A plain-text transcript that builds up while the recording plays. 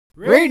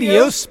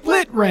Radio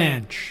Split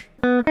Ranch.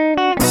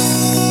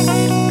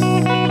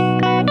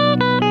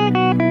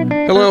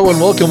 Hello and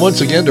welcome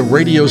once again to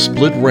Radio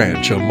Split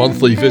Ranch, a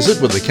monthly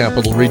visit with the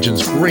Capital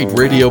Region's great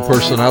radio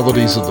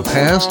personalities of the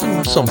past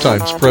and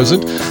sometimes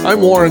present.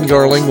 I'm Warren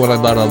Garling when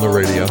I'm not on the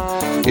radio.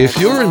 If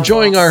you're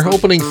enjoying our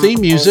opening theme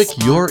music,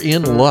 you're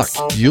in luck.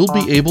 You'll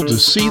be able to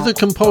see the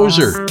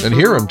composer and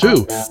hear him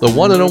too, the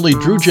one and only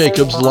Drew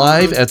Jacobs,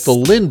 live at the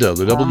Linda,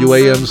 the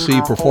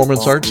WAMC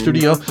Performance Arts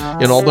Studio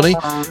in Albany,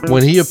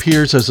 when he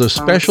appears as a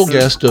special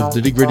guest of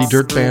Nitty Gritty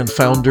Dirt Band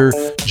founder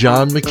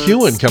John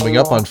McEuen, coming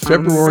up on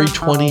February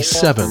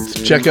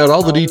 27th. Check out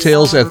all the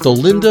details at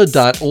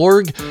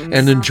thelinda.org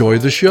and enjoy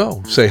the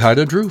show. Say hi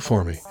to Drew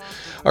for me.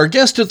 Our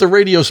guest at the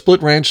Radio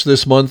Split Ranch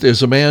this month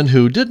is a man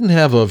who didn't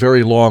have a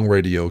very long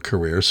radio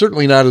career,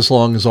 certainly not as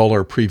long as all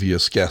our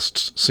previous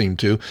guests seem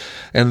to.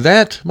 And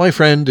that, my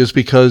friend, is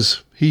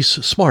because he's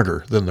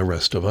smarter than the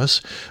rest of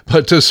us.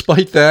 But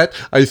despite that,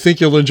 I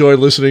think you'll enjoy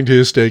listening to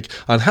his take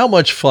on how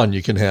much fun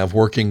you can have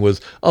working with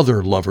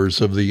other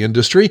lovers of the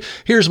industry.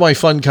 Here's my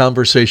fun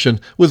conversation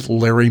with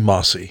Larry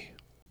Mossy.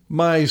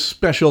 My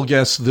special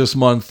guest this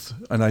month,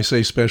 and I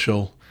say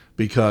special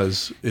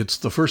because it's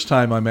the first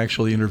time I'm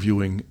actually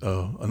interviewing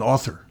an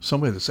author,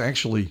 somebody that's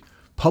actually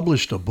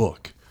published a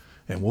book.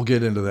 And we'll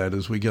get into that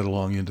as we get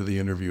along into the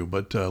interview.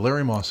 But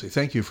Larry Mossy,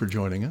 thank you for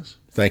joining us.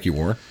 Thank you,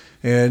 Warren.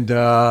 And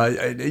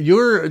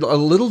you're a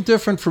little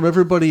different from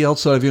everybody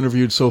else that I've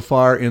interviewed so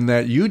far in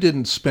that you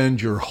didn't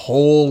spend your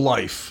whole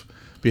life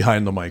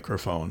behind the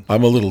microphone.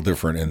 I'm a little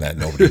different in that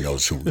nobody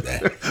knows who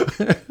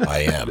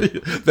I am.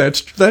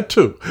 That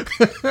too.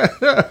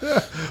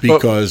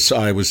 Because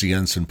I was the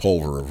Ensign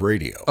Pulver of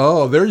radio.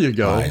 Oh, there you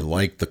go. I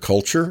liked the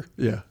culture.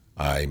 Yeah.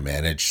 I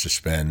managed to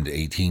spend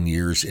 18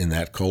 years in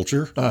that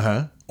culture,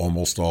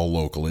 almost all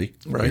locally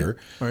here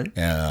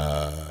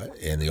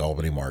in the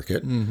Albany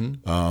market.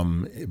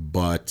 Mm-hmm.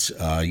 But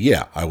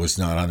I was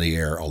not on the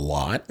air a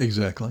lot.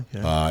 Exactly.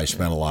 Yeah. I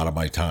spent a lot of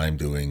my time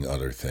doing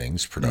other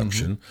things,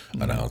 production,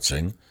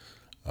 announcing.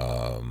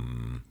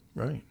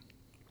 Right.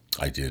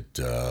 I did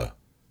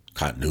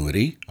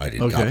continuity. I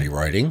did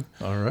copywriting.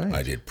 All right.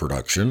 I did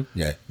production.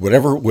 Yeah,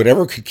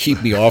 whatever could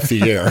keep me off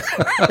the air.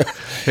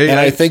 Hey, and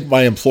I think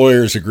my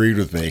employers agreed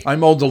with me. I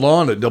mowed the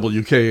lawn at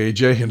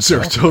WKAJ in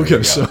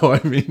Saratoga, so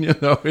I mean,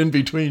 in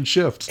between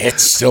shifts.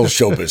 It's still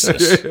show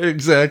business.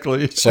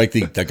 Exactly. It's like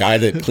the guy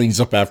that cleans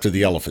up after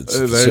the elephants.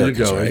 There circus,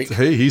 you go. Right?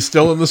 Hey, he's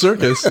still in the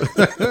circus.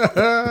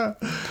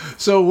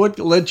 So what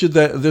led you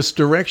this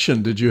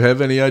direction? Did you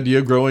have any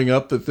idea growing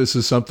up that this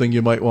is something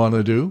you might want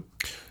to do?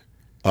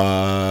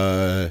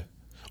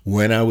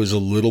 When I was a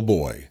little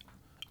boy,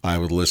 I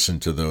would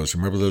listen to those.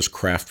 Remember those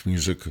Craft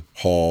Music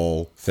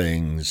Hall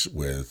things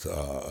with?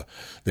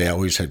 They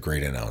always had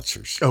great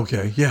announcers.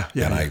 Okay, yeah.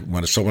 And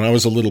when I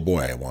was a little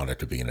boy, I wanted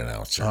to be an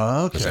announcer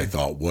because I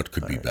thought, what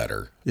could be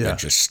better than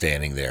just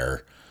standing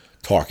there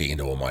talking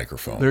into a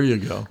microphone? There you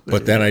go.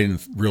 But then I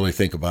didn't really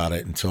think about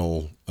it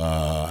until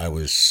I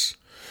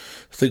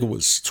think it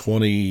was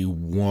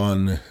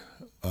 21.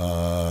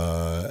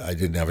 I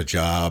didn't have a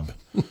job.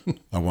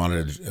 I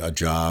wanted a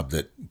job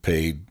that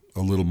paid a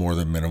little more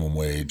than minimum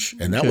wage,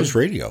 and that was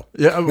radio.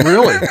 Yeah,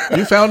 really?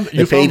 You found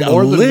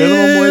more than minimum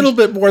wage? A little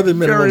bit more than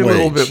minimum wage. Very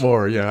little bit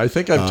more, yeah. I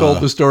think I've told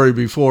the story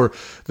before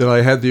that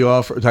I had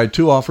I had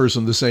two offers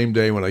on the same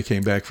day when I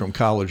came back from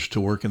college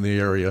to work in the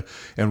area,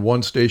 and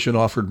one station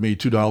offered me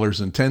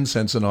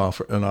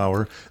 $2.10 an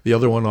hour. The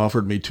other one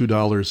offered me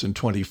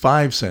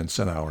 $2.25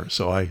 an hour,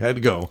 so I had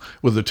to go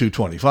with the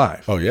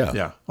 $2.25. Oh, yeah.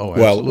 Yeah. Oh,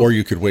 well, absolutely. or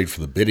you could wait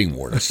for the bidding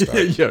war to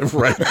start. Yeah,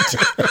 right.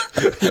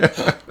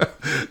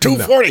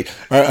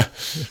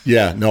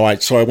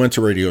 $2.40. So I went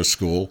to radio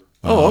school.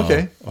 Oh,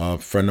 okay. A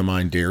friend of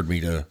mine dared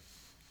me to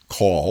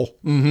call,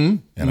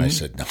 and I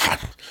said, "No,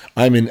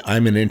 I'm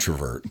an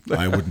introvert.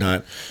 I would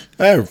not."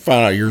 I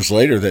found out years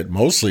later that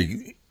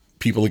mostly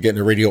people that get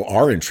into radio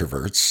are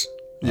introverts,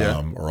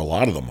 or a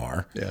lot of them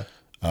are. Yeah.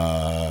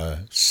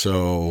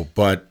 So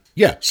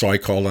I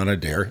called on a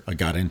dare. I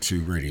got into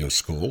radio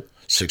school.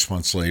 6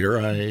 months later,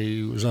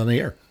 I was on the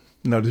air.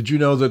 Now, did you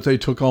know that they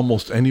took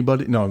almost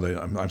anybody? No,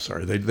 I'm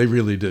sorry. They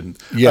really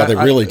didn't. Yeah, they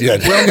really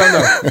did. Well,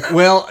 no.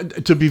 Well,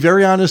 to be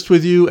very honest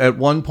with you, at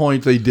one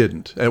point they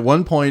didn't. At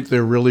one point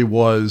there really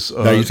was.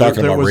 Now you're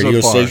talking about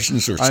radio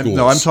stations or schools?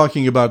 No, I'm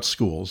talking about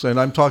schools. And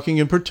I'm talking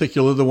in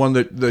particular the one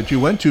that you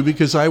went to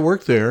because I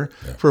worked there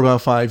for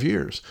about 5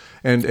 years.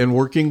 And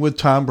working with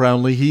Tom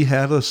Brownlee, he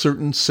had a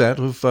certain set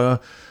of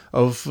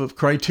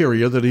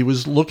criteria that he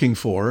was looking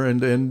for.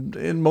 And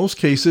in most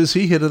cases,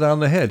 he hit it on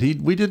the head.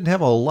 We didn't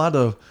have a lot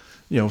of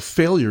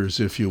failures,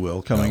 if you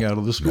will, coming out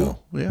of the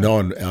school. And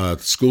the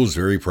school is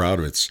very proud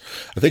of it.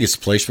 I think its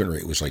placement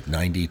rate was like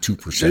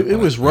 92%. It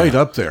was right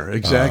up there,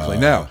 exactly.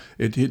 Now,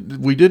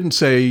 we didn't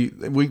say,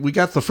 we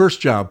got the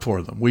first job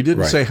for them. We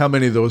didn't say how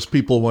many of those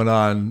people went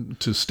on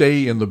to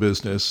stay in the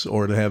business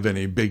or to have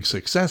any big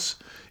success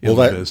in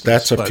the business.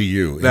 That's up to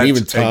you. And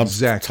even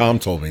Tom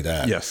told me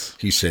that. Yes.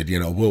 He said,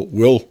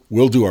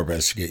 we'll do our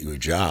best to get you a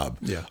job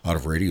out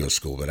of radio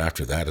school, but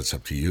after that, it's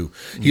up to you.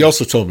 He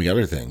also told me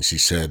other things. He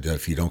said,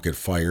 if you don't get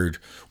fired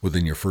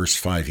within your first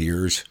 5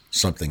 years,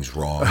 something's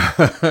wrong.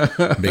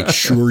 Make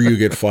sure you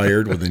get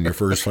fired within your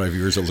first 5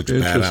 years. It looks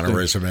bad on a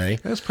resume.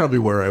 That's probably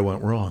where I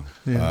went wrong.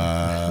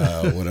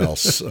 Yeah. What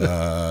else?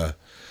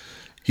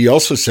 He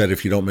also said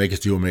if you don't make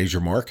it to a major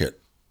market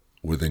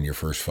within your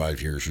first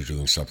 5 years, you're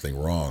doing something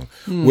wrong,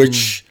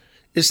 which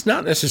is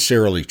not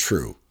necessarily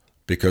true,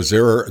 because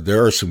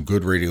there are some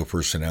good radio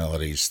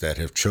personalities that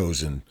have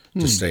chosen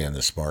to stay in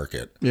this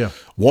market. Yeah.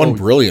 One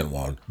brilliant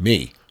one,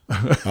 me.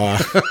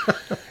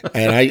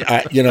 And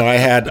I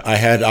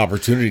had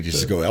opportunities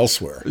to go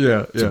elsewhere,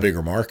 to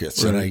bigger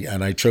markets, right.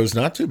 and I chose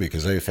not to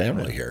because I have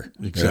family here.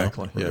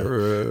 Exactly.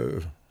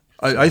 Yeah.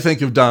 I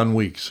think of Don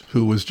Weeks,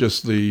 who was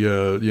just the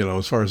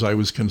as far as I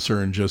was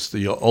concerned, just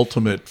the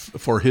ultimate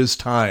for his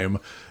time.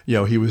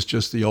 He was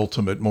just the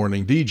ultimate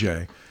morning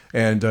DJ,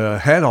 and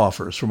had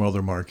offers from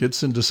other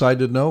markets, and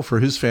decided no, for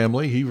his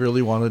family, he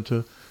really wanted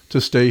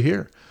to stay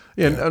here.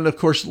 And of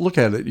course, look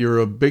at it. You're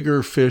a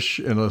bigger fish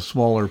in a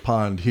smaller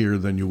pond here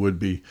than you would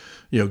be,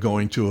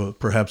 going to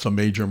perhaps a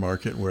major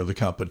market where the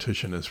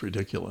competition is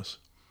ridiculous.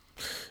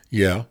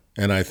 Yeah,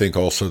 and I think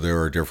also there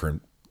are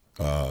different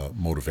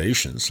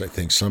motivations. I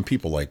think some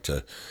people like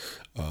to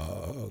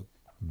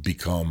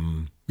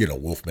become,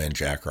 Wolfman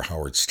Jack or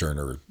Howard Stern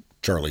or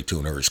Charlie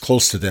Tune, or as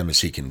close to them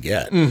as he can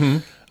get.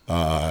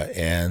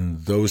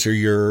 And those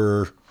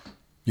are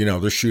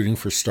they're shooting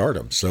for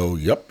stardom. So,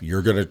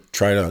 you're going to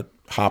try to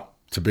hop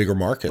to bigger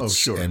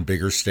markets and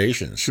bigger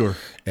stations. Sure.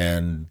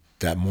 And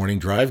that morning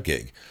drive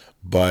gig.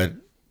 But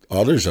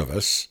others of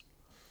us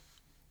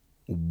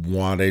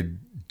wanted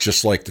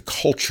just like the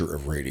culture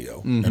of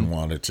radio and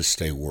wanted to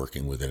stay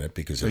working within it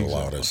because it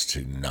allowed us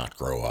to not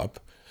grow up.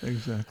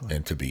 Exactly.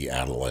 And to be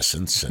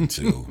adolescents and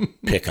to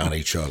pick on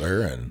each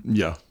other. And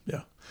Yeah.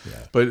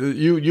 But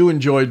you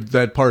enjoyed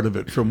that part of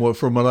it from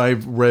what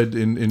I've read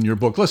in your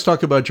book. Let's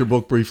talk about your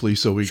book briefly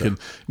so we can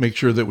make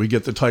sure that we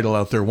get the title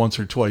out there once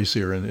or twice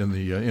here in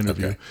the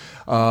interview.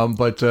 Okay.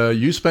 But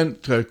you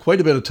spent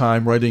quite a bit of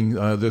time writing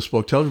this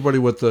book. Tell everybody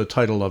what the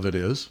title of it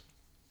is.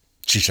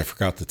 Geez, I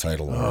forgot the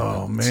title.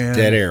 Oh, It's man.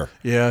 Dead Air.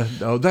 Yeah.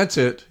 Oh, that's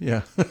it.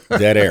 Yeah.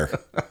 Dead Air.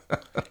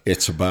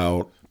 It's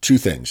about two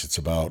things. It's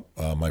about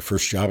my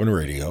first job in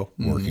radio,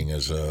 working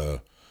as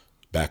a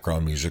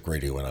background music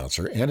radio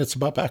announcer, and it's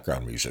about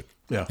background music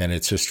and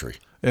its history.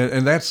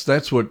 And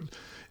that's what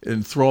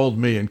enthralled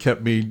me and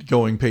kept me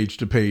going page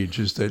to page,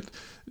 is that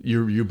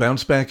you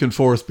bounce back and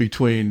forth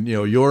between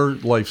your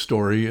life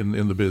story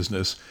in the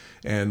business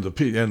and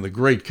the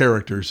great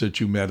characters that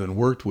you met and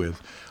worked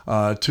with,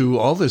 to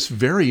all this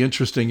very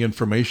interesting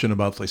information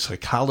about the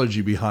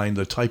psychology behind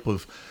the type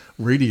of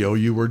radio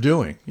you were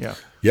doing.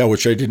 Yeah,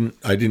 which I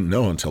didn't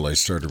know until I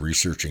started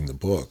researching the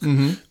book.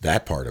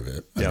 That part of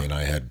it. I mean,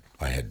 I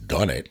had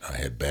done it. I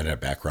had been a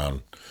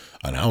background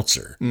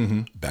announcer,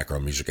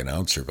 background music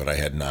announcer, but I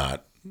had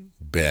not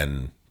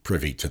been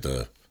privy to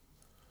the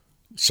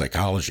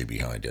psychology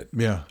behind it.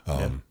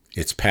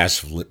 It's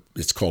passive.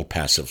 It's called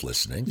passive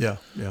listening.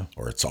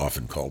 Or it's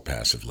often called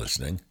passive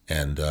listening,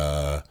 and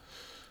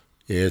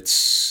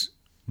it's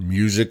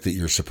music that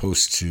you're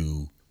supposed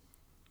to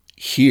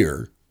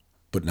hear,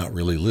 but not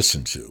really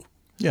listen to.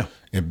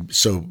 And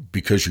so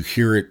because you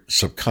hear it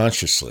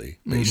subconsciously,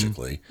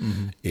 basically,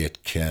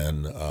 it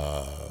can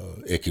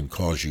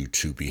cause you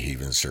to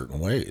behave in certain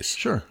ways.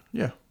 Sure.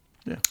 Yeah.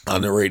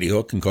 On the radio,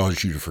 it can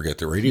cause you to forget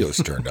the radio's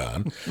turned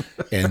on,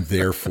 and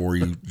therefore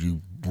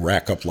you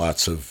rack up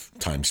lots of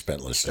time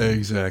spent listening.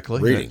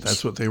 Exactly. Ratings.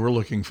 That's what they were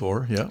looking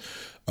for. Yeah.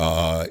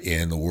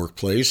 In the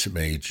workplace, it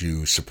made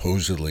you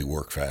supposedly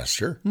work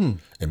faster and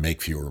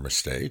make fewer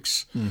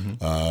mistakes.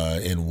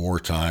 In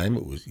wartime,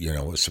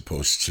 it was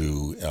supposed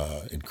to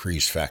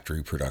increase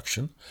factory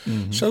production.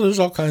 So there's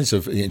all kinds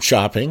of in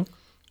shopping.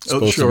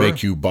 Supposed to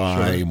make you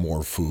buy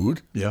more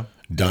food.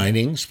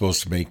 Dining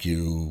supposed to make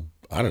you,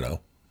 I don't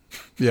know,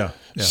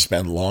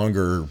 spend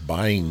longer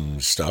buying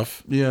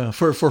stuff.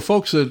 For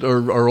folks that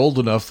are old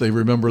enough, they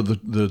remember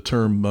the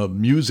term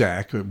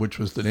Muzak, which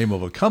was the name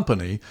of a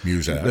company.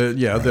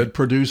 Muzak. That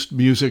produced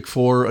music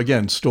for,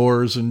 again,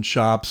 stores and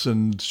shops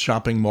and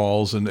shopping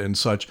malls and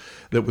such.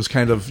 That was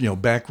kind of,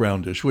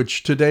 backgroundish,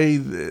 which today,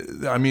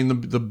 I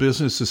mean, the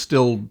business is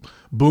still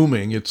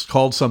booming. It's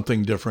called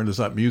something different. It's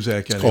not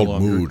Muzak any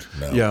longer. It's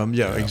called Mood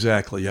now.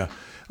 Exactly.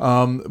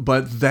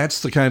 But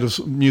that's the kind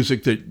of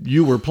music that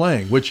you were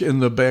playing, which in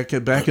the back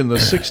in the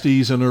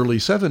 60s and early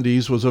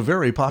 70s was a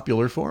very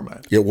popular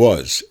format. It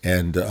was,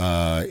 and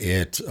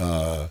it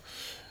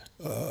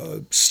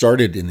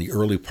started in the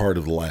early part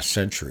of the last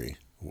century.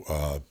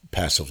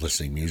 Passive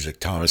listening music.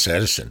 Thomas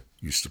Edison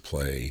used to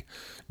play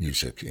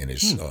music in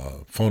his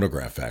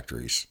phonograph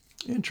factories.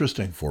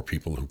 Interesting. For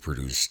people who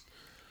produced,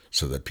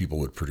 so that people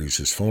would produce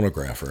his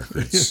phonograph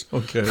records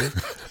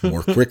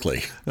more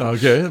quickly.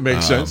 Okay, that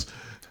makes sense.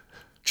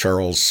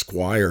 Charles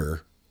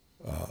Squire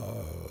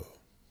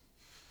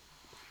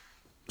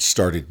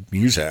started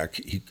Muzak.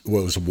 It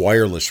was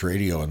wireless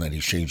radio, and then he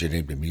changed it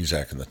name to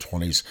Muzak in the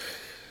 20s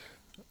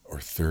or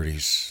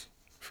 30s.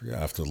 I forget.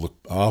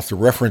 I'll have to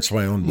reference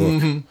my own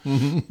book.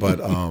 But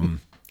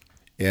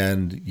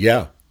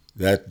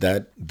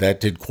that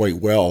did quite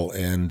well,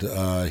 and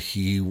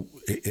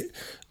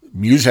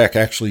Muzak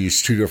actually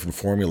used two different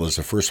formulas.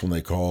 The first one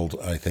they called,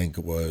 I think,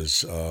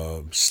 was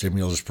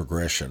stimulus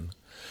progression,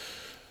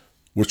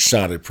 which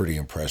sounded pretty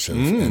impressive,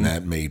 and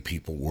that made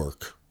people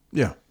work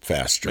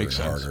faster and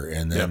harder.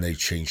 And then they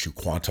changed to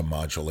quantum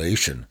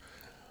modulation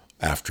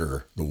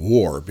after the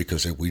war,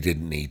 because we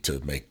didn't need to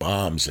make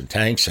bombs and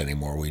tanks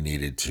anymore. We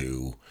needed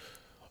to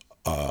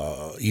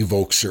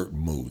evoke certain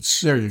moods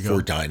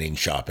for dining,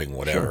 shopping,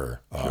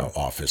 whatever,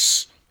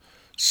 office.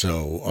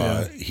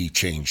 So he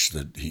changed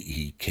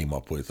he came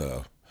up with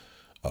a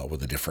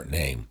different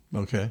name.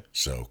 Okay.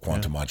 So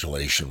quantum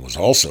modulation was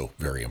also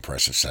very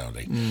impressive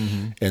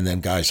sounding. And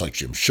then guys like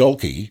Jim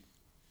Schulke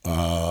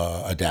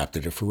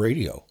adapted it for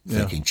radio,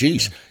 thinking,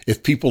 geez,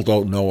 if people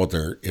don't know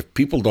if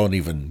people don't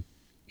even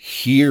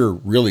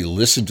really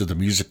listen to the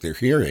music they're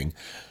hearing,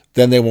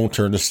 then they won't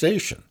turn the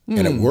station.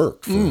 And it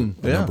worked for a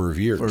number of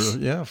years.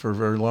 For a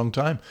very long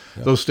time.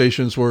 Yeah. Those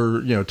stations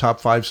were, top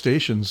 5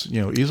 stations,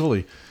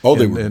 easily. Oh,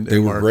 they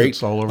were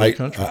great all over the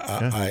country.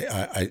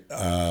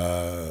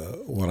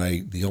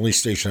 The only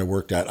station I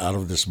worked at out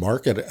of this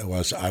market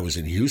I was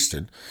in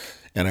Houston,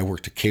 and I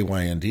worked at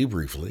KYND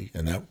briefly,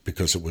 and that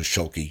because it was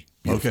Schulke,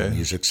 beautiful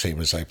music,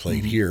 same as I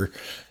played here.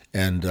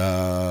 And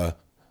I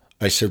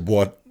said,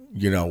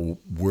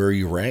 where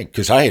you rank?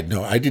 Because I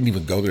didn't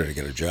even go there to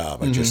get a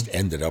job. I just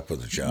ended up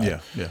with a job.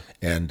 Yeah.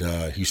 And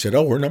he said,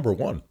 "Oh, we're number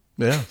 1."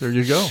 Yeah, there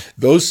you go.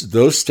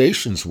 Those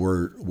stations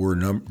were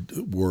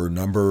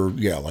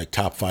like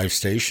top 5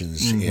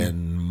 stations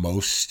in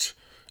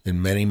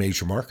many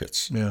major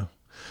markets. Yeah.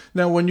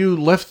 Now, when you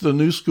left the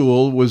new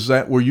school,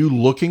 were you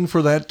looking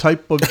for that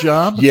type of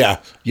job? Yeah,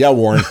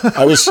 Warren.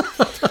 I was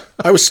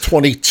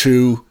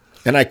 22.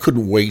 And I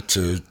couldn't wait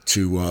to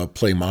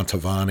play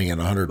Mantovani and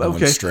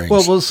 101 strings.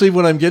 Well, we'll see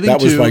what I'm getting to.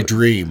 That was my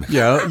dream.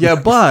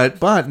 Yeah.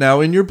 But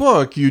now in your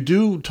book, you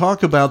do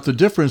talk about the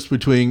difference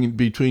between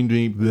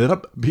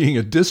being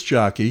a disc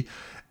jockey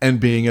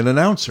and being an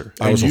announcer.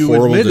 I was a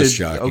horrible disc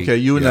jockey. Okay,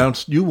 you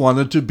announced you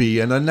wanted to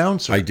be an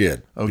announcer. I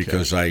did,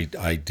 because I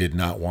did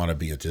not want to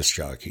be a disc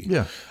jockey.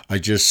 Yeah.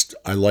 I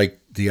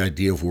liked the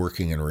idea of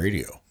working in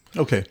radio.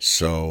 Okay.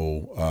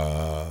 So,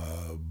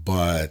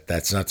 but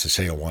that's not to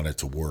say I wanted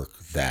to work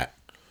that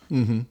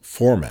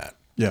format.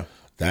 Yeah.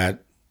 The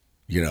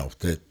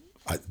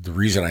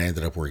reason I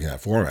ended up working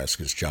that format is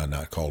because John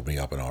Knott called me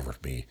up and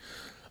offered me,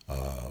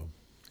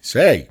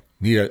 say,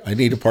 I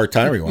need a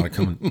part-timer. You want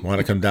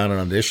to come down and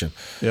audition?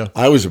 Yeah.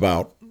 I was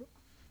about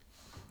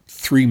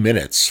 3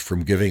 minutes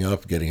from giving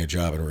up getting a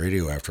job in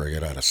radio after I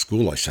got out of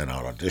school. I sent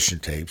out audition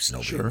tapes.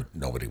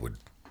 Nobody would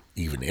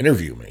even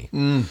interview me.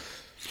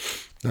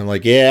 I'm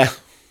like,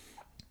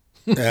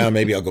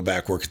 maybe I'll go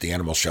back work at the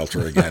animal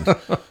shelter again.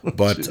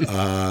 But,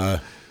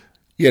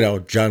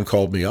 John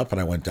called me up and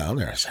I went down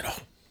there. I said,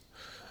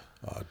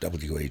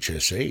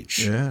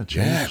 WHSH. Man,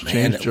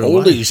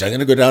 oldies. I'm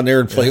going to go down there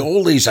and play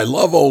oldies. I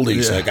love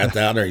oldies. Yeah. I got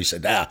down there. He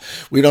said,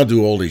 we don't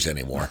do oldies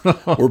anymore.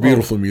 We're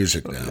beautiful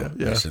music now.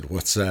 I said,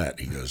 what's that?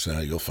 He goes,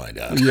 you'll find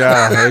out.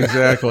 Yeah,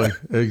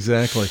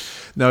 exactly.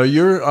 Now,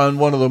 you're on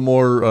one of the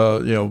more,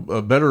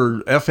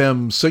 better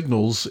FM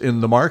signals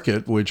in the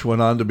market, which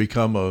went on to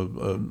become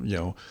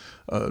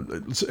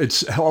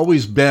it's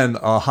always been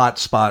a hot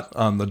spot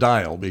on the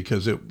dial,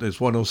 because it's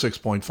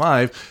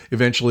 106.5,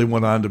 eventually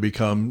went on to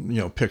become,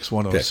 PIX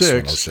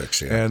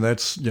 106. And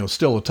that's,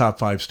 still a top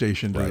 5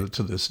 station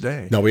to this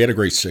day. No, we had a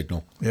great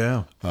signal.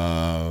 Yeah.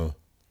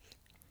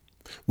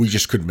 We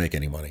just couldn't make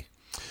any money.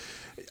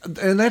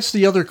 And that's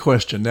the other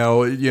question.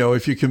 Now,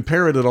 if you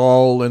compare it at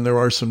all, and there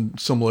are some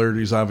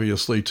similarities,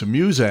 obviously, to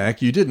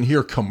Muzak, you didn't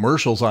hear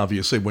commercials,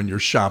 obviously, when you're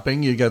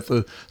shopping. You got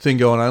the thing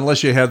going on,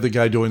 unless you had the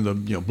guy doing the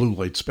Blue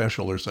Light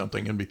Special or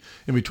something in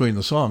between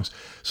the songs.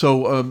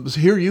 So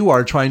here you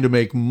are trying to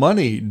make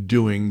money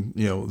doing,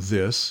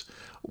 this.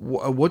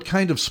 What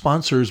kind of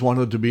sponsors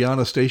wanted to be on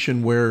a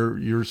station where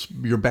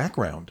your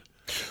background?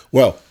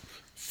 Well,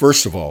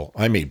 first of all,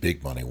 I made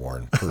big money,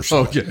 Warren,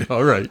 personally. Okay,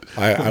 all right.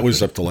 I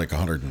was up to like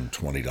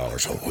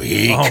 $120 a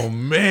week. Oh,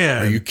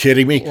 man. Are you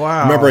kidding me?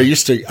 Wow. Remember, we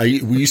used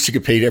to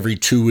get paid every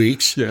 2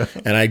 weeks. Yeah.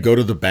 And I'd go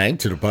to the bank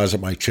to deposit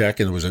my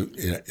check, and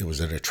it was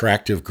an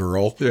attractive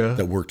girl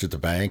that worked at the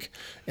bank.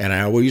 And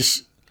I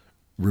always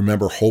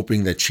remember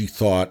hoping that she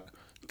thought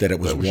that it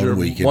was 1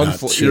 week and not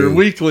 2. Your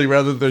weekly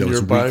rather than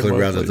your bi-monthly.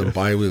 Rather than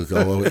bi-weekly,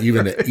 although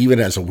even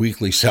as a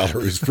weekly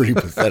salary, it's pretty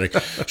pathetic.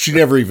 She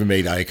never even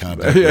made eye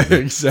contact with me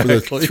exactly.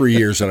 for the 3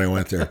 years that I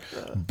went there.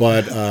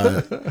 But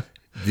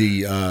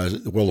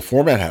the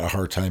format had a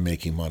hard time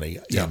making money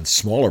in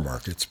smaller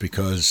markets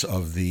because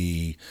of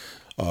the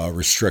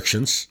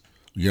restrictions.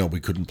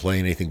 We couldn't play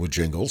anything with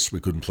jingles. We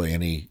couldn't play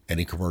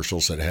any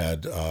commercials that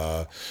had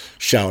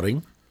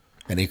shouting,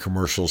 any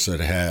commercials that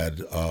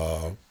had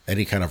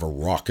any kind of a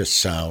raucous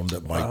sound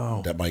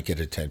that might get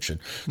attention.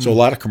 So a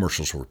lot of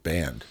commercials were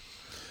banned.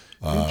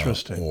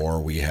 Interesting. Or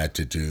we had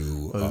to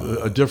do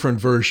a different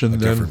version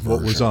than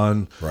what was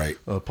on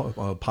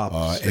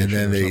pop station. And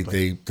then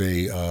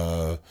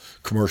they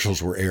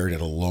commercials were aired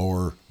at a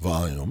lower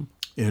volume.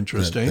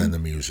 Interesting. than the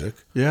music.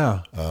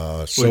 Yeah.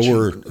 So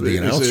were the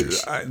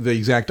announcers. The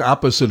exact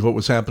opposite of what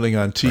was happening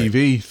on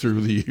TV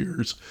through the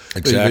years.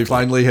 Exactly. They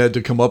finally had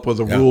to come up with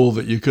a rule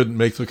that you couldn't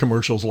make the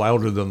commercials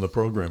louder than the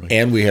programming.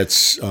 And we had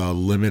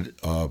limit,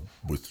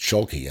 with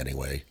Schulke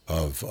anyway,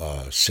 of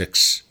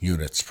 6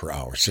 units per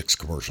hour, 6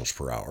 commercials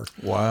per hour.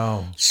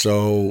 Wow.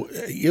 So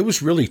it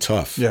was really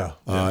tough. Yeah.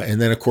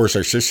 And then, of course,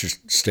 our sister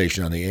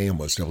station on the AM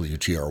was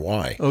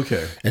WTRY.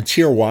 Okay. And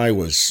TRY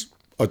was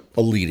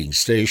a leading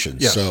station.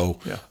 Yes. So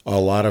Yeah. a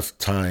lot of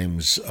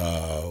times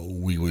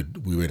we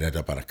would end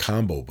up on a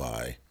combo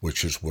buy,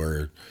 which is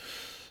where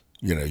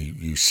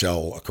you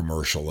sell a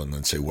commercial and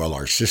then say, well,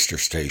 our sister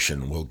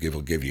station will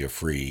give you a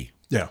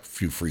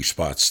few free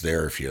spots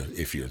there if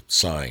you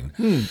sign.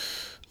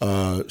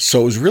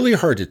 So it was really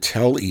hard to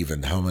tell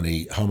even how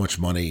much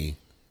money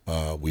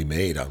we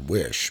made on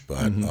Wish,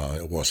 but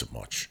it wasn't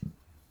much.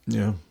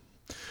 Yeah.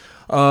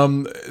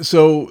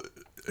 So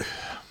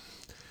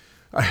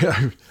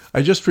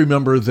I just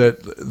remember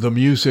that the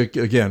music,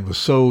 again, was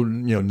so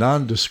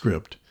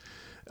nondescript.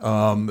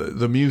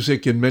 The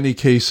music in many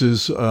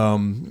cases,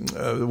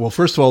 well,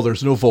 first of all,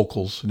 there's no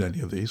vocals in any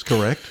of these,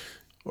 correct?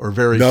 Or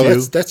very few? No,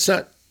 that's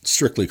not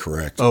strictly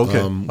correct. Okay,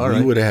 all right.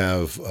 We would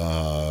have,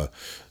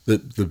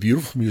 the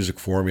beautiful music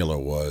formula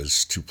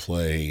was to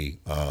play,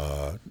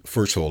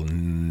 first of all,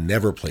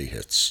 never play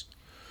hits.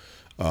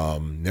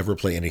 Never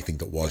play anything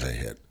that was a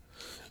hit.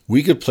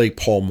 We could play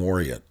Paul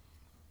Moriarty.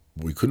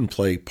 We couldn't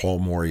play Paul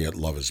Moriarty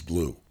Love is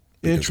Blue.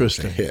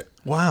 Interesting. It was a hit.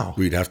 Wow.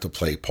 We'd have to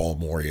play Paul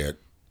Moriarty,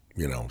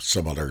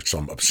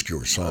 some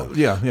obscure song.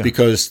 Yeah.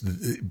 Because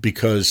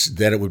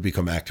then it would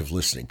become active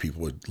listening.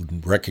 People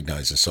would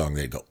recognize the song.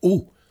 They'd go,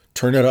 ooh,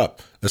 turn it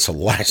up. That's the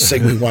last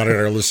thing we wanted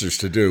our listeners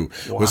to do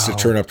was to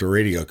turn up the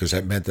radio, because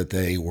that meant that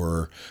they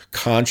were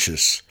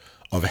conscious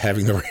of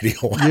having the radio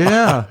on.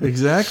 Yeah,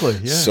 exactly.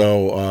 Yeah.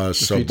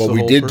 But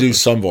we did do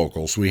some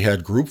vocals. We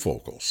had group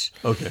vocals.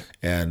 Okay.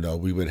 And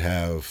we would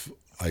have,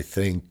 I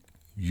think,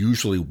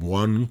 usually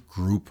one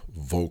group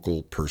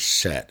vocal per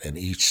set, and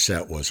each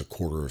set was a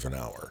quarter of an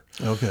hour.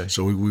 Okay.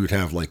 So we would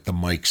have like the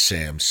Mike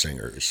Sam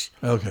singers.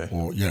 Okay.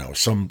 Or,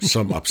 some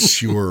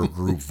obscure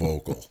group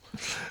vocal.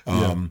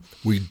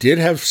 We did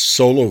have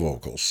solo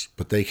vocals,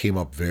 but they came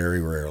up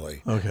very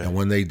rarely. Okay. And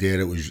when they did,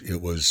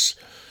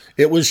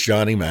 it was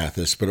Johnny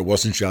Mathis, but it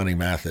wasn't Johnny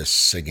Mathis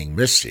singing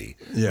Misty.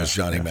 Yeah, it was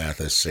Johnny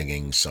Mathis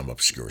singing some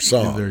obscure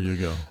song. There you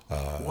go.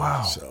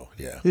 Wow. So,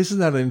 yeah. Isn't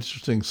that an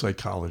interesting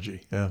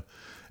psychology? Yeah.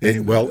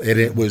 It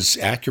was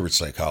accurate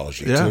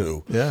psychology,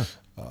 too. Yeah.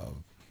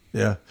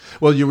 Yeah.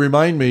 Well, you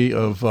remind me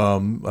of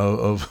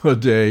a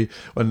day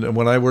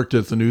when I worked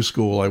at the New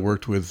School. I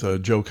worked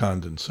with Joe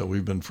Condon, so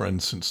we've been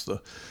friends since the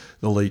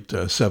late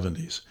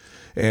 70s.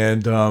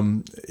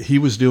 And he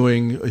was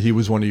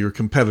one of your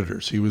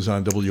competitors. He was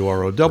on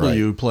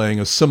WROW playing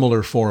a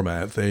similar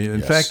format.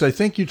 In fact, I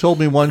think you told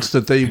me once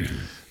that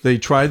they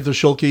tried the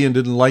Schulke and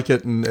didn't like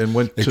it and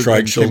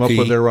came up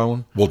with their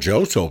own. Well,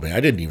 Joe told me. I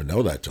didn't even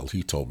know that till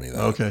he told me that.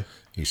 Okay.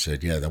 He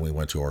said, yeah, then we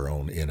went to our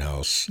own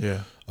in-house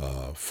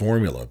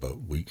formula. But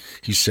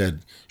he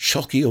said,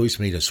 Schulke always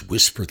made us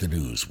whisper the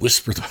news,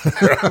 whisper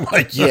the I'm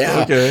like,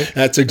 yeah, okay.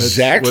 That's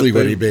exactly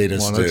what he made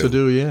us wanted to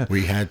do, yeah.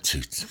 We had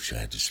to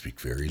speak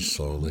very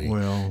slowly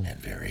and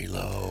very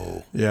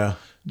low. Yeah.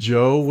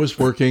 Joe was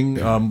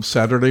working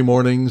Saturday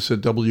mornings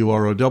at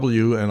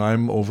WROW, and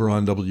I'm over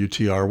on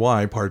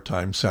WTRY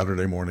part-time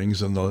Saturday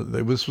mornings, and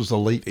this was the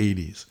late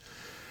 80s.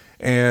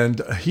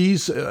 And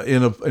he's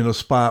in a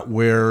spot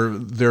where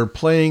they're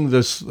playing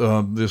this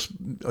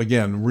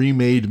again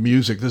remade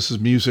music. This is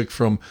music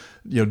from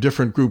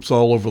different groups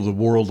all over the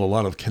world, a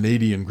lot of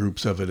Canadian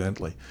groups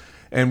evidently.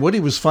 And what he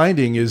was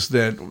finding is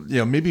that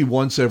maybe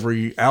once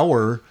every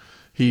hour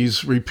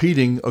he's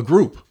repeating a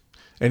group.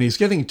 And he's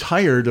getting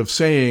tired of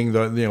saying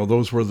that,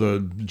 those were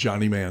the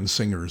Johnny Man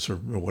singers or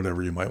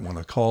whatever you might want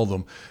to call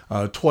them,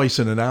 twice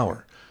in an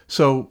hour.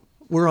 So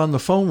we're on the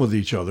phone with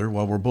each other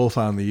while we're both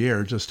on the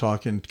air, just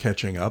talking,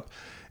 catching up.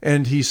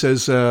 And he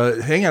says,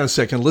 hang on a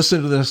second,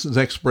 listen to this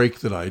next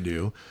break that I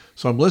do.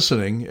 So I'm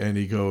listening, and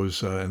he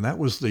goes, and that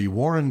was the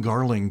Warren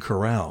Garling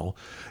chorale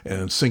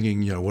and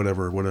singing,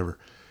 whatever.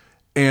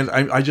 And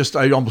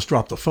I almost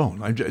dropped the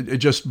phone. It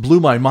just blew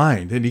my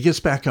mind. And he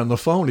gets back on the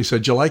phone. He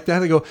said, "You like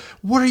that?" I go,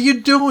 "What are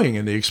you doing?"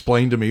 And he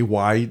explained to me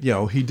why,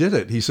 he did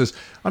it. He says,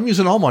 "I'm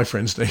using all my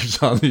friends'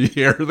 names on the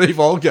air. They've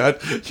all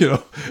got,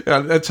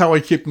 and that's how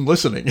I keep them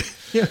listening."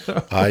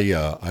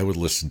 I would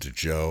listen to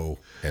Joe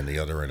and the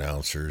other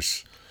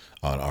announcers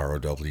on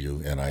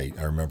ROW, and I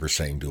remember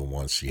saying to him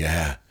once,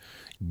 "Yeah,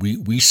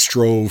 we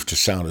strove to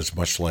sound as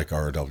much like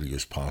ROW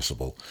as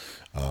possible."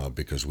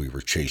 Because we were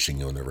chasing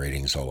you in the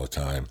ratings all the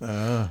time.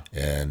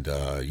 And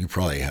you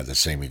probably had the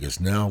same. He goes,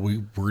 no,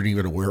 we weren't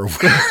even aware of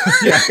it.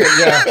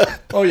 Yeah.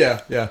 Oh,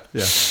 yeah.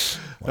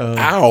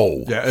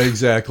 Ow! Yeah,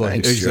 exactly.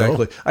 Thanks,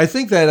 exactly. Joe. I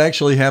think that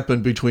actually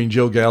happened between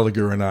Joe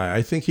Gallagher and I.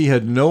 I think he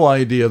had no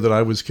idea that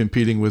I was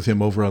competing with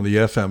him over on the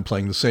FM,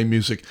 playing the same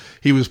music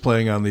he was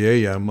playing on the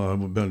AM.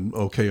 When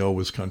OKO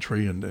was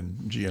country, and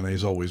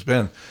GNA's always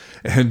been.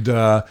 And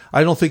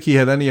I don't think he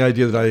had any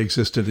idea that I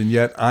existed, and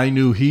yet I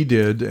knew he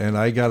did, and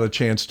I got a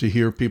chance to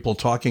hear people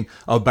talking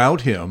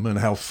about him and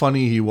how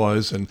funny he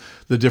was and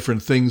the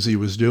different things he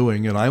was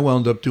doing. And I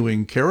wound up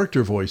doing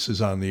character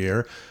voices on the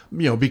air,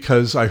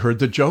 because I heard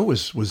that Joe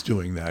was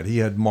doing that. He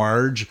had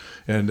Marge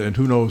and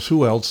who knows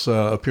who else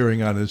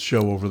appearing on his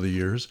show over the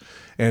years.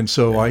 And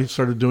so I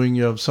started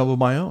doing some of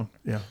my own.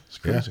 Yeah, it's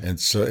crazy. Yeah,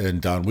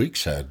 and Don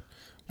Weeks had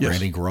Yes.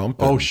 Randy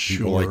Grump and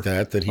people like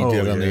that he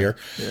did on the air.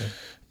 Yeah.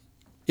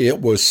 It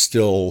was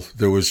still,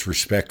 there was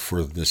respect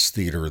for this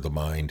theater of the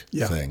mind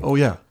Yeah. thing. Oh,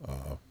 yeah.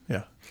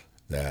 Yeah.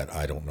 That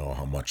I don't know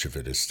how much of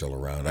it is still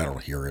around. I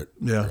don't hear it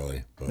Yeah.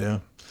 really. But Yeah.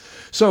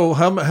 So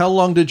how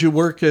long did you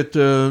work at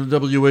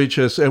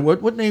WHS? And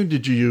what name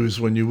did you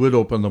use when you would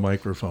open the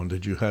microphone?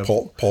 Did you have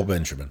Paul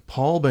Benjamin.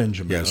 Paul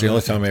Benjamin? Yeah, it's the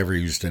only time I ever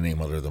used a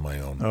name other than my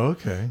own.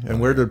 Okay. And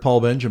where did Paul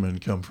Benjamin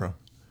come from?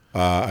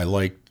 I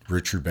liked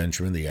Richard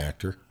Benjamin, the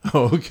actor.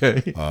 Oh,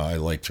 okay. I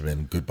liked him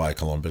in Goodbye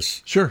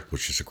Columbus. Sure.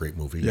 Which is a great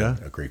movie. Yeah.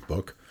 A great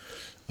book.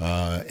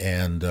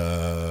 And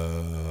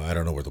I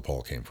don't know where the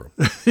Paul came from.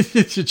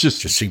 It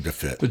just Seemed to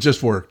fit. it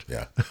just worked.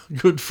 Yeah.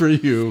 Good for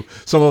you.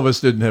 Some of us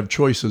didn't have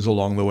choices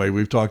along the way.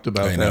 We've talked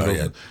about I know, that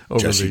yeah.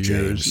 over Jesse the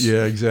years. James.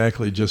 Yeah,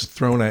 exactly. Just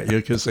thrown at you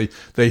because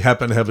they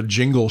happen to have a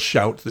jingle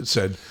shout that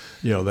said,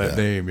 that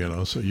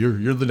name, So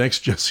you're the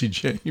next Jesse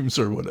James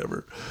or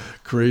whatever.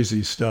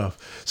 Crazy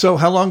stuff. So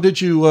how long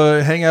did you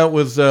hang out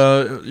with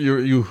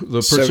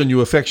the person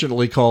you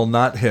affectionately call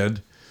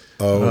Knothead?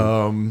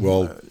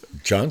 Well,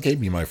 John gave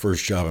me my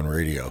first job in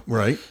radio.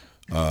 Right.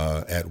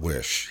 At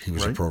Wish. He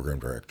was a Right. program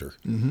director.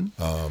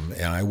 Mm-hmm.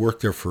 And I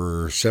worked there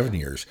for 7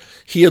 years.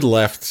 He had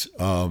left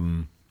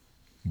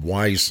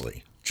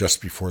wisely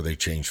just before they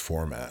changed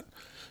format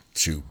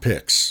to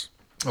Pix,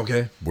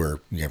 Okay. where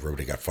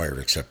everybody got fired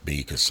except me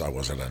because I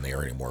wasn't on the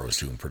air anymore. I was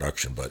doing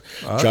production. But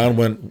John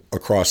went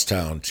across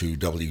town to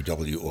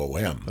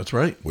WWOM. That's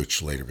right.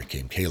 Which later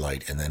became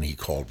K-Lite. And then he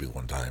called me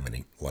one time,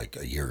 and like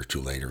a year or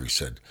two later, he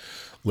said,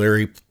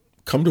 "Larry,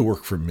 come to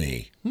work for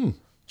me."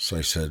 So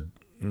I said,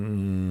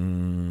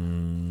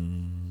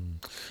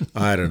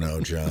 I don't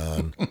know,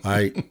 John.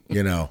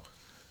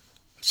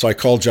 So I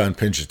called John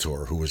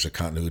Pinchatour, who was a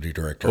continuity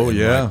director. Oh, and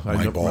yeah.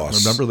 my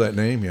boss. Remember that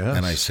name, yeah.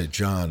 And I said,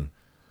 "John,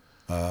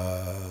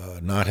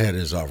 Knothead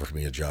has offered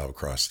me a job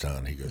across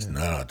town." He goes,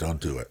 "No, don't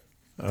do it."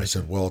 I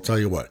said, "Well, I'll tell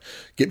you what,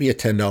 get me a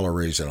 $10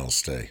 raise and I'll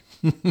stay."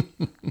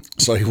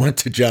 So he went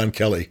to John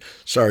Kelly.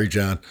 Sorry,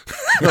 John,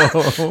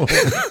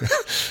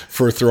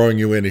 for throwing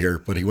you in here.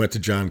 But he went to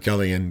John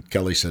Kelly, and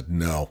Kelly said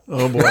no.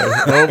 Oh, boy.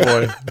 Oh,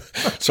 boy.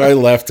 So I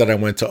left and I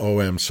went to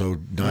OM. So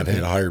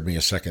Knothead hired me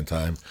a second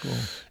time. Cool.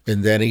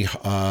 And then he,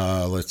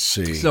 let's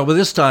see. So, but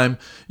this time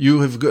you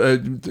have,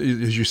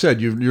 as you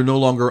said, you're no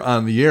longer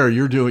on the air.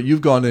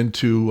 You've gone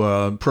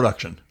into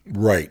production.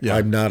 Right. Yeah.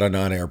 I'm not an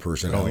on-air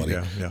personality.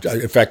 Oh, yeah.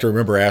 In fact, I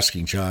remember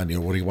asking John,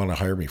 what do you want to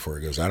hire me for?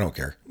 He goes, "I don't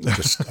care. I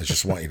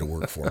just want you to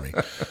work for me."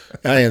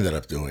 And I ended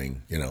up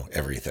doing,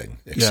 everything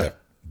except,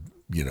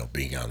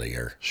 being on the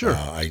air. Sure.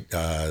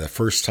 The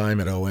first time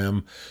at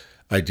OM,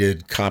 I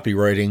did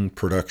copywriting,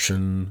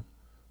 production,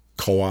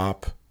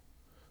 co-op.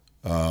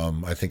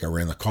 I think I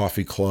ran the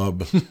coffee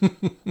club,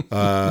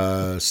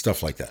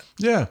 stuff like that.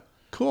 Yeah.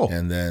 Cool.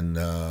 And then,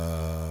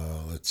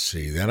 let's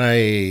see, then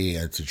I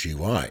went to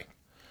GY.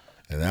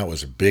 And that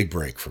was a big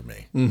break for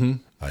me. Mm-hmm.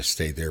 I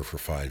stayed there for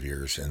 5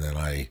 years, and then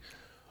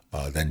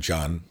then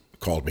John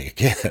called me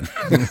again.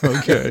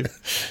 Okay.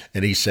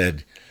 And he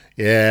said,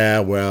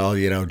 "Yeah, well,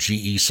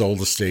 GE sold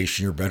the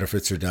station. Your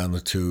benefits are down the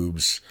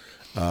tubes.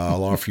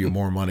 I'll offer you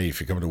more money if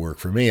you come to work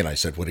for me." And I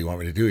said, "What do you want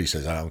me to do?" He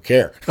says, "I don't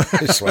care. I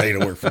just want you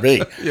to work for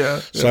me."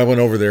 Yeah. So I went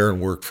over there and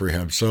worked for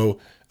him. So,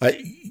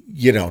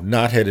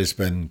 Knothead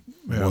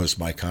was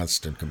my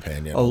constant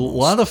companion. A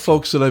lot of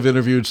folks that I've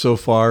interviewed so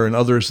far, and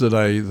others that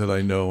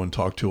I know and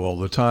talk to all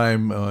the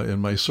time in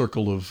my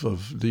circle of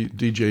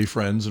DJ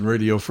friends and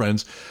radio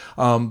friends,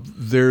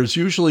 there's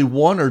usually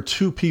one or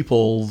two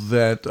people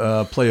that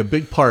play a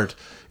big part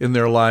in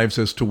their lives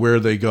as to where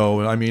they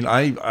go. I mean,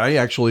 I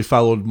actually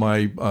followed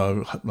my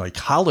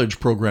college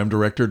program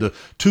director to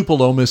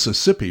Tupelo,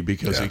 Mississippi,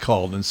 because he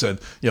called and said,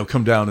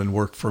 come down and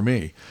work for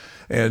me.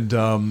 And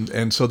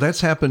so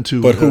that's happened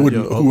to. But who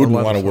wouldn't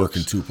want to work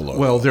in Tupelo?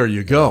 Well, there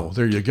you go.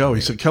 There you go.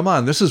 He said, "Come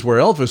on, this is where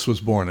Elvis was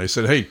born." I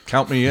said, "Hey,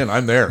 count me in.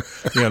 I'm there."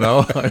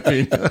 I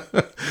mean,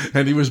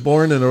 and he was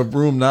born in a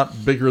room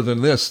not bigger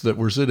than this that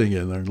we're sitting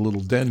in, our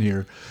little den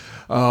here.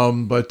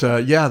 But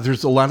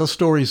there's a lot of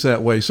stories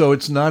that way. So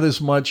it's not as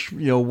much,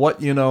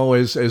 what you know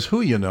as who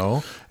you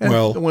know.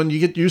 And when you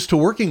get used to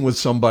working with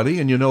somebody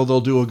and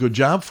they'll do a good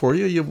job for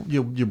you,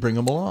 you bring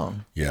them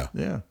along. Yeah.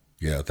 Yeah.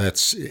 Yeah,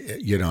 that's,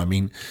 I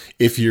mean,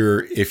 if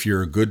you're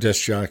a good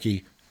desk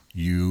jockey,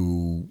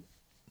 you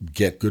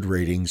get good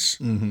ratings,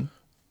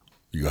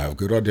 you have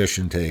good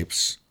audition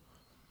tapes,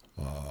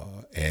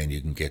 and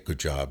you can get good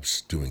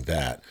jobs doing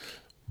that.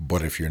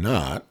 But if you're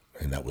not,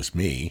 and that was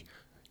me,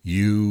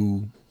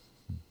 you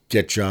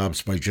get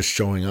jobs by just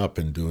showing up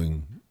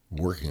and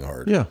working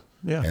hard. Yeah.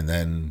 And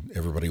then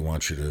everybody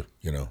wants you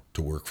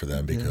to work for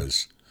them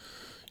because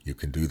you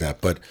can do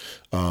that. But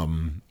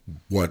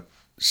what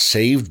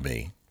saved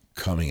me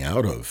coming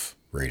out of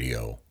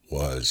radio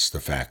was the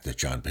fact that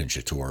John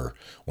Pinchatour,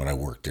 when I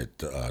worked at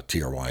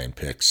TRY and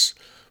Pix,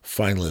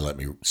 finally let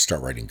me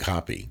start writing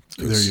copy.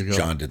 There you go.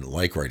 John didn't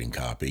like writing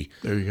copy.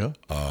 There you go.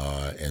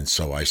 And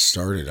so I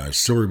started. I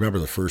still remember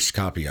the first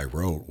copy I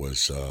wrote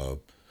was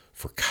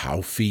for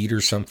cow feed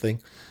or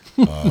something.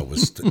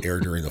 Was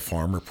aired during the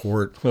Farm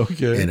Report.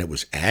 Okay. And it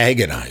was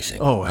agonizing.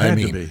 Oh, it had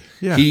to be.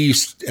 Yeah.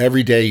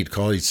 Every day he'd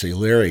call, he'd say,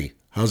 "Larry,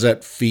 how's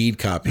that feed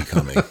copy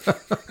coming?"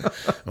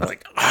 I'm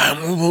like,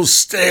 "I'm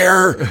almost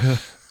there."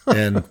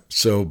 And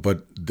so,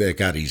 but it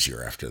got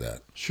easier after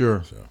that.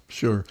 Sure.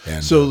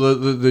 And, so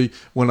the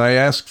when I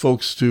ask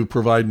folks to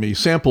provide me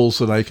samples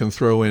that I can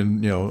throw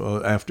in,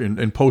 after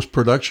in post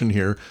production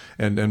here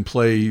and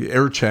play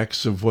air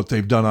checks of what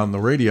they've done on the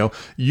radio,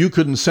 you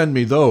couldn't send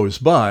me those,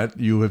 but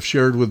you have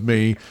shared with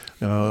me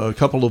a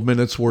couple of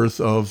minutes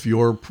worth of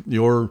your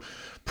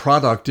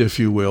product, if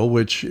you will,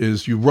 which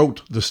is you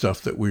wrote the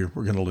stuff that we're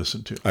going to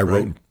listen to. I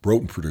wrote and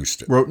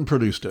produced it. But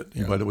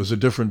it was a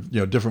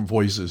different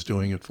voices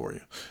doing it for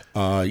you.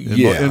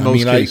 In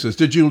most cases.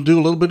 Did you do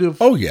a little bit of?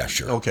 Oh yeah,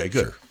 sure. Okay,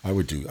 good. Sure. I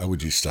would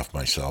do stuff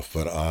myself,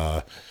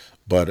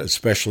 but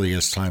especially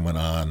as time went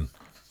on,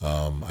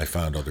 I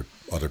found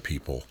other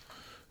people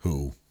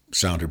who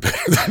sounded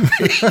better than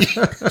me.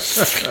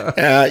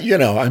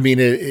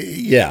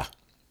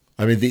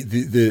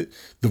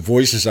 The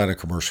voices on a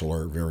commercial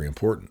are very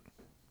important.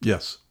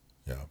 Yes.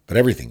 Yeah, but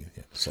everything.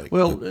 It's like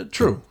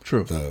true.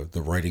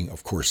 The writing,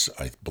 of course,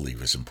 I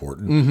believe is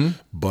important,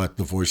 but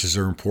the voices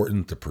are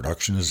important. The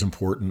production is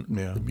important.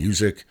 Yeah. The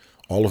music,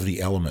 all of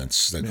the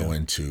elements that go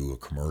into a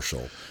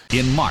commercial.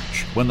 In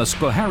March, when the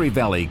Schoharie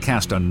Valley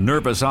cast a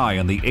nervous eye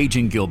on the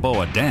aging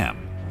Gilboa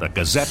Dam, the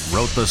Gazette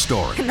wrote the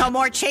story. No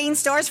more chain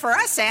stores for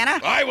us,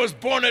 Santa. I was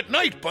born at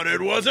night, but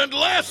it wasn't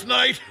last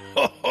night.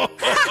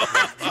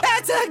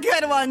 That's a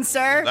good one,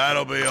 sir.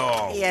 That'll be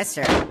all. Yes,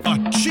 sir.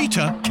 A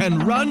cheetah can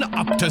run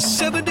up to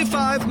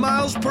 75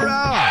 miles per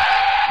hour.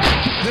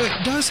 Though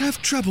it does have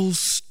trouble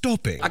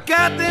stopping. I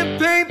got them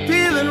paint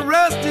peeling,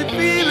 rusty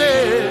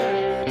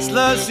feeling,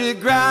 slushy,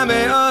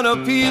 grimy,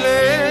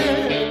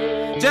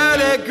 unappealing,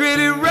 dirty,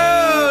 gritty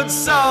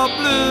roads, all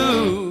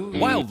blue.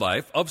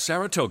 Wildlife of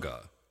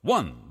Saratoga.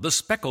 1. The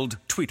speckled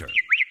tweeter.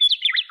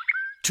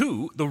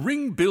 2. The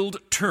ring-billed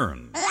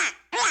tern.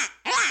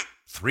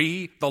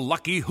 3. The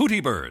lucky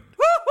hootie bird.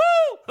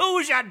 Woo-hoo!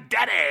 Who's your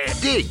daddy?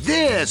 Dig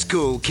this,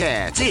 Cool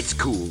Cats. It's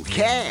Cool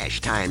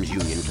Cash, Times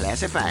Union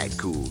Classified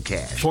Cool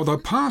Cash. For the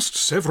past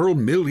several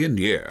million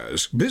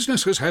years,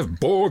 businesses have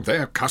bored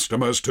their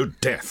customers to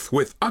death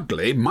with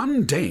ugly,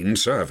 mundane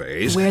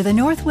surveys. Where the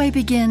Northway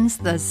begins,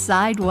 the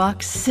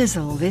sidewalks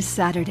sizzle this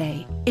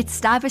Saturday. It's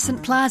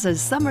Stuyvesant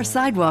Plaza's summer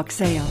sidewalk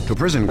sale. To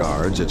prison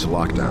guards, it's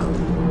lockdown.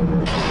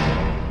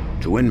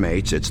 To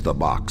inmates, it's the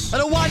box. I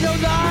don't want no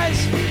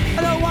lies.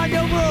 I don't want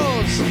no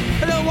rules.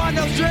 I don't want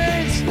no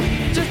strings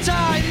to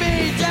tie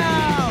me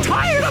down.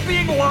 Tired of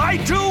being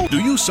lied to? Do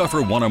you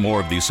suffer one or more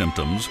of these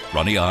symptoms?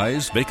 Runny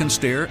eyes, vacant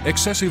stare,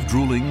 excessive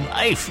drooling?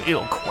 I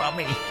feel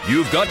crummy.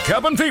 You've got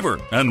cabin fever,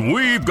 and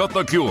we've got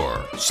the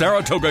cure.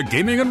 Saratoga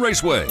Gaming and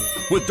Raceway.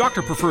 With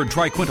Dr. Preferred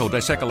Triquinto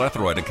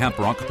Disaccharylethroid and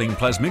Camperoxetine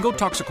Plasmingo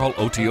Toxicol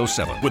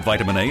OTO7. With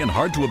vitamin A and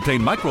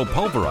hard-to-obtain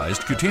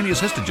micropulverized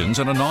cutaneous histogens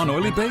and a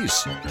non-oily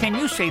base. Can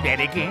you say that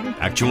again?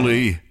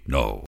 Actually,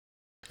 no.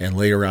 And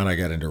later on, I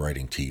got into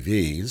writing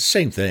TV. The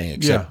same thing,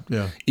 except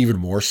even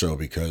more so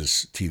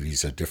because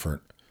TV's a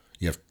different.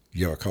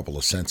 You have a couple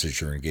of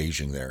senses you're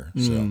engaging there.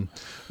 So,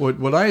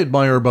 what I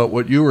admire about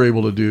what you were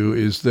able to do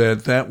is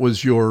that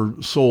was your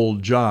sole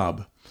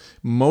job.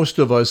 Most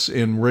of us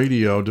in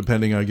radio,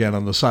 depending again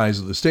on the size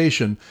of the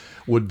station,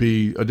 would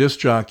be a disc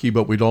jockey,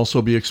 but we'd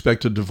also be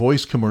expected to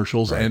voice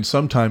commercials and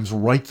sometimes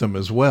write them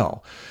as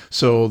well.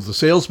 So the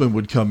salesman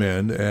would come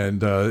in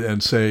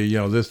and say,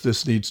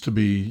 this needs to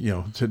be,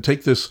 to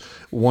take this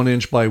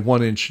 1-inch by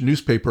 1-inch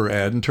newspaper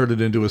ad and turn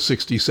it into a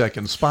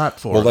 60-second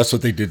spot for. Well, that's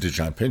what they did to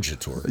John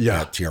Pinchatour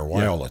at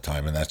TRY all the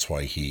time, and that's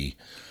why he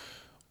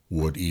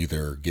would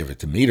either give it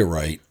to me to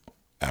write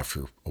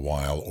after a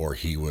while, or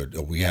he would.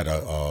 We had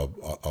a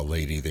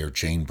lady there,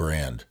 Jane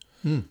Brand,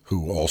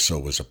 who also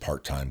was a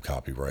part-time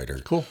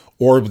copywriter. Cool.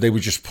 Or they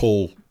would just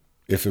pull,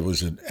 if it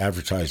was an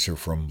advertiser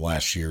from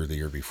last year, the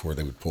year before,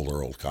 they would pull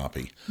their old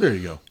copy. There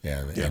you go.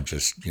 And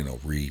just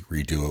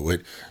redo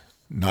it.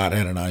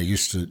 Nodhead and I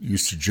used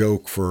to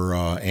joke for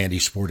Andy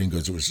Sporting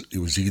Goods. It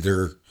was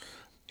either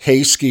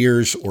hey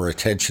skiers or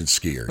attention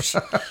skiers.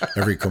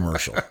 Every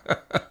commercial.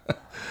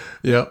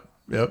 Yep.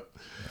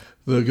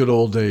 The good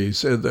old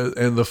days. And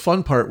the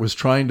fun part was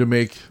trying to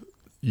make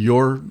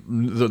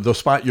the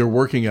spot you're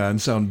working on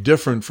sound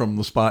different from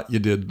the spot you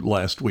did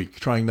last week,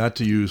 trying not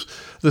to use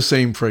the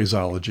same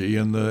phraseology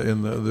and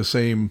the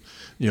same,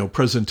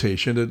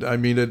 presentation.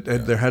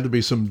 There had to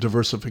be some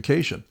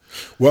diversification.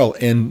 Well,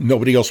 and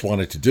nobody else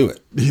wanted to do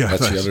it. Yeah,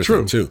 that's the other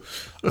true. thing too.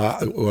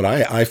 What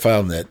I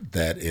found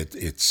that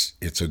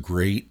it's a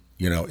great,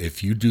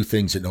 if you do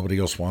things that nobody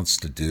else wants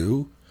to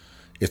do,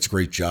 it's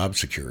great job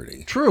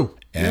security. True.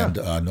 And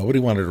nobody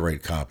wanted to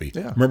write copy.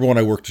 Yeah. Remember when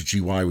I worked at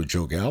GY with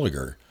Joe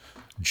Gallagher?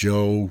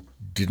 Joe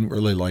didn't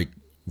really like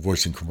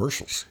voicing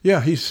commercials. Yeah,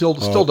 he still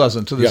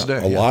doesn't to this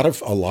day. A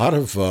lot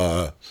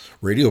of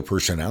radio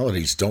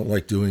personalities don't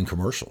like doing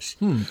commercials.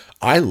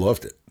 I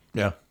loved it.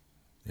 Yeah.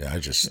 Yeah,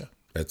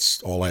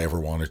 that's all I ever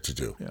wanted to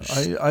do.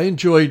 Yeah. I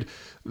enjoyed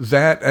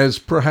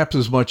that perhaps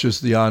as much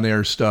as the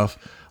on-air stuff.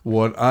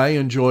 What I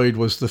enjoyed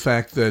was the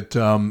fact that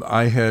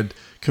I had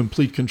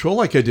complete control,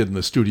 like I did in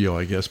the studio,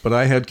 I guess, but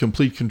I had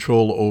complete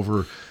control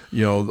over,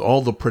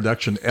 all the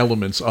production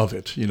elements of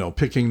it,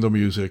 picking the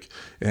music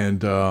and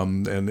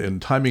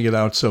timing it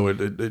out so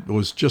it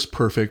was just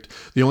perfect.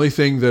 The only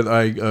thing that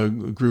I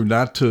grew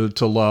not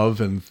to love,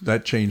 and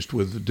that changed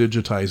with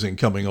digitizing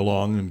coming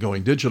along and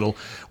going digital,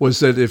 was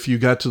that if you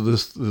got to the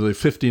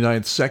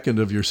 59th second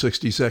of your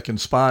 60-second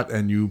spot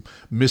and you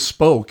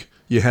misspoke,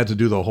 you had to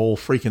do the whole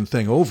freaking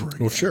thing over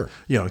again. Well, sure.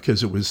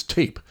 Because it was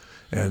tape.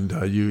 And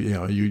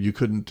you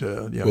couldn't.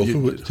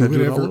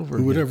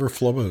 Who would ever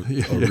flub a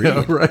read?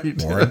 Yeah,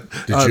 right. Warren,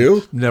 did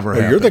you? Never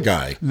happened. You're the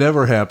guy.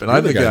 Never happened.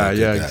 I'm the guy.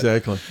 Yeah,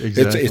 exactly.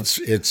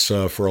 It's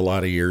for a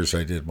lot of years.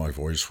 I did my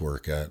voice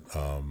work at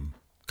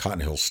Cotton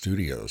Hill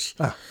Studios,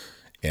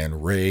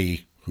 and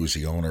Ray, who's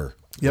the owner,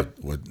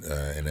 would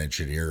an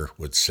engineer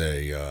would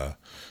say,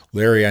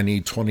 Larry, I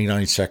need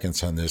 29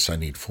 seconds on this. I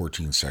need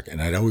 14 seconds,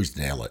 and I'd always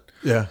nail it.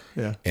 Yeah,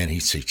 yeah. And he'd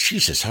say,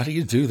 Jesus, how do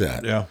you do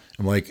that? Yeah.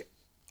 I'm like,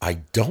 I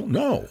don't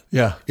know.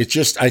 Yeah. It's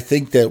just, I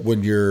think that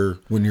when you're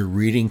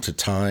reading to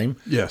time,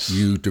 yes,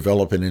 you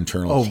develop an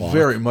internal clock. Oh,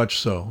 very much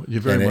so.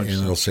 And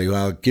they'll say,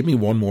 well, give me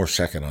one more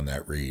second on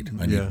that read.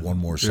 I need one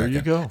more second. There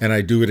you go. And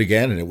I do it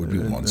again, and it would be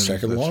 1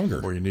 second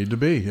longer. Where you need to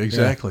be.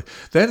 Exactly. Yeah.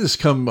 That has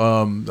become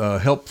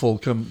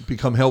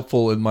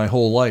helpful in my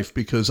whole life,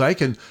 because I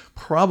can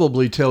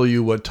probably tell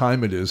you what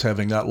time it is,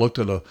 having not looked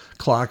at a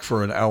clock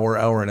for an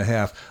hour and a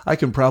half. I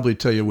can probably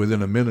tell you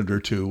within a minute or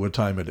two what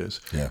time it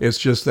is. Yeah. It's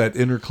just that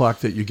inner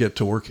clock that you get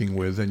to working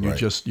with, and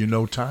you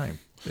know time.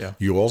 Yeah.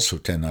 You also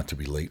tend not to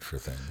be late for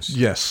things.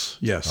 Yes.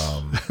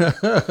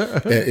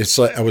 It's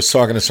like I was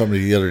talking to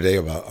somebody the other day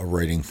about a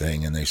writing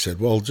thing, and they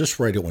said, well, just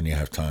write it when you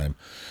have time.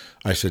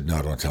 I said,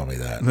 no, don't tell me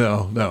that.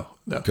 No.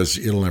 Because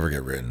it'll never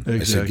get written.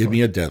 Exactly. I said, give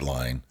me a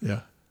deadline.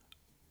 Yeah.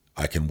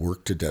 I can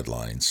work to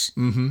deadlines.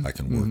 Mm-hmm. I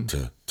can work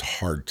to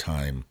hard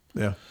time.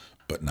 Yeah.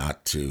 But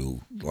not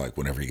to, like,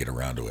 whenever you get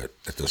around to it,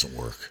 it doesn't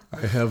work.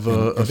 I have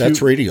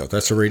that's radio.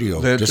 That's a radio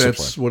discipline.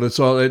 That's what it's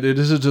all. It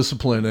is a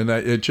discipline, and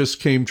it just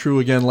came true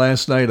again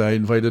last night. I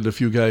invited a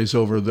few guys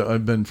over.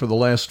 I've been, for the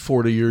last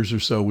 40 years or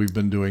so, we've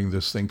been doing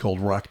this thing called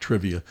Rock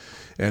Trivia,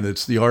 and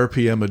it's the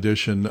RPM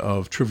edition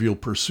of Trivial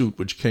Pursuit,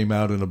 which came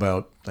out in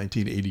about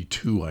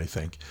 1982, I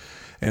think.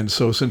 And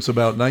so since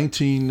about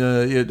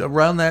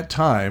around that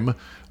time,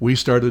 we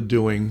started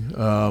doing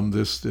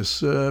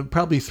this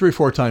probably 3 or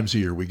 4 times a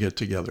year we get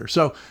together.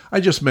 So I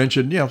just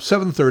mentioned,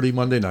 7:30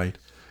 Monday night.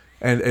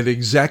 And at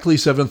exactly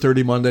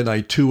 7:30 Monday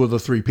night, 2 of the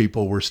 3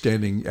 people were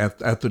standing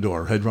at the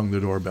door, had rung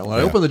the doorbell.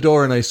 And I opened the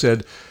door and I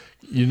said,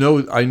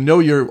 I know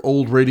you're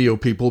old radio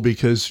people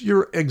because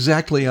you're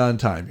exactly on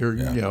time.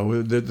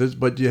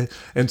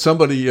 And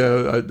somebody,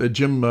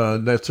 Jim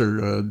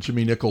Netzer,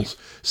 Jimmy Nichols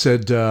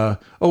said,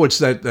 it's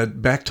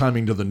that back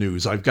timing to the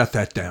news. I've got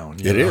that down.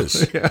 It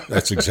is. Yeah.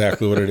 That's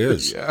exactly what it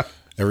is. Yeah.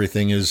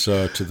 Everything is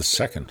to the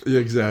second.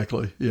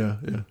 Exactly. Yeah.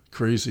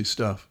 Crazy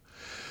stuff.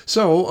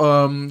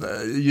 So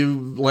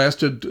you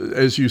lasted,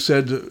 as you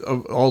said,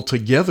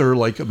 altogether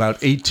like about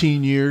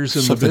 18 years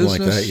in Something the business.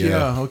 Like that,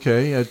 yeah.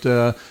 Okay.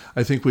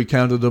 I think we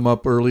counted them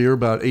up earlier,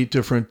 about 8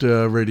 different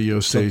radio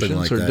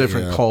stations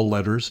different call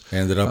letters.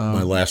 Ended up,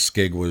 my last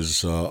gig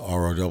was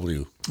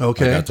ROW.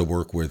 Okay. I got to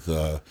work with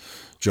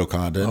Joe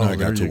Condon. I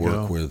got to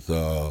work with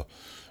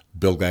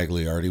Bill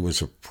Gagliardi was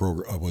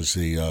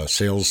the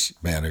sales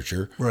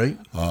manager. Right.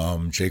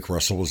 Jake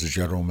Russell was the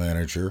general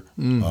manager.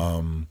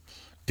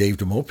 Dave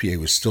DeMopier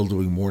was still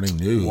doing morning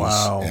news.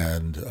 Wow.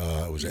 And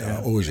I was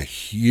always a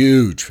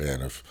huge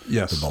fan of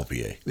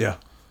DeMopier. Yeah.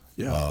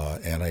 Yeah.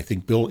 And I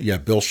think Bill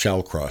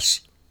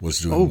Shallcross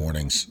was doing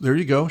mornings. There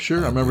you go.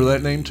 Sure. I remember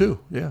that name too.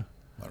 Yeah.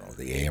 I don't know,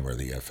 the AM or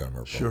the FM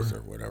or both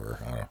or whatever.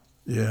 I don't know.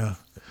 Yeah.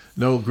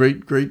 No,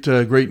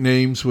 great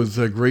names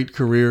with great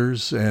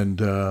careers.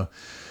 And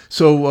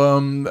So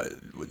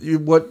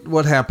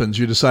what happens?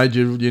 You decide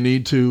you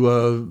need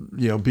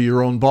to be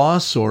your own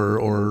boss, or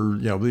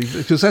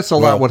because that's a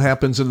lot what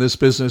happens in this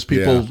business.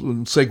 People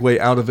segue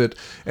out of it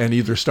and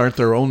either start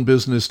their own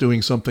business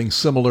doing something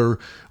similar,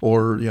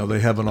 or they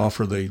have an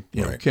offer they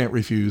can't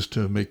refuse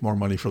to make more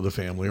money for the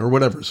family or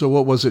whatever. So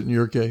what was it in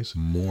your case?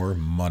 More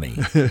money.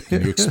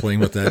 Can you explain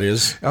what that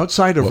is?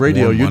 Outside of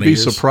radio, you'd be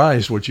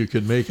surprised what you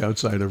could make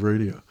outside of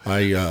radio.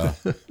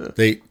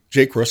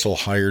 Jake Russell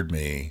hired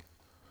me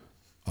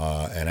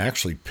and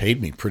actually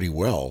paid me pretty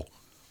well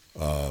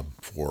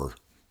for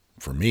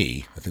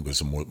me. I think it was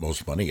the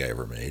most money I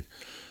ever made.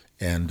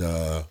 And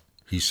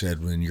he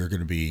said, "When you're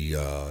going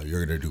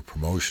to do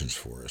promotions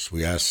for us."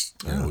 We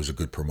asked who's a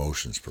good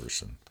promotions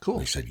person. Cool.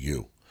 And he said,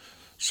 "You."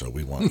 So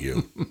we want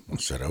you. I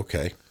said,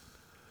 "Okay."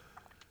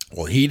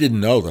 Well, he didn't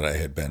know that I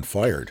had been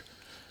fired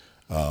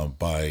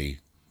by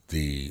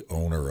the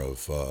owner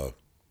of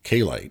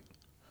K-Lite.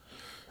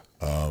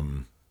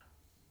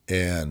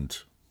 And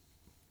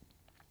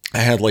I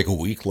had like a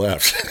week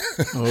left.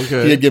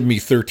 Okay. He had given me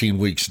 13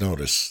 weeks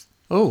notice.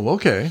 Oh,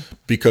 okay.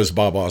 Because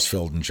Bob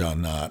Osfeld and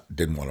John Knott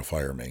didn't want to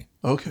fire me.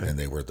 Okay. And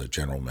they were the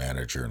general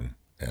manager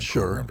and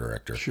Sure. program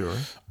director. Sure.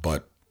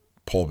 But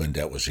Paul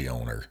Bendett was the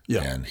owner.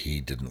 Yeah. And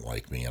he didn't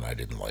like me and I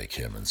didn't like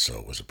him. And so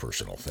it was a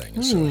personal thing.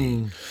 And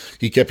so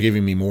he kept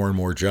giving me more and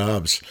more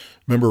jobs.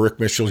 Remember Rick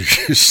Mitchell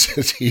used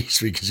to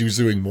tease me because he was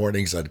doing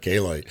mornings on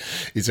K-Lite.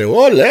 He'd say,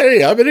 "Oh,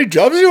 Larry, how many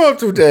jobs you have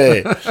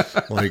today?"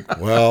 Like,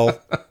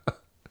 well,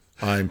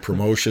 I'm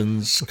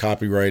promotions,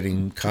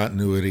 copywriting,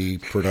 continuity,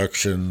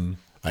 production.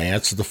 I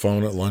answer the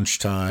phone at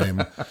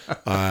lunchtime.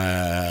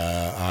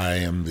 I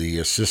am the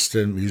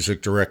assistant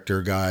music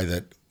director guy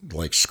that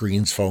like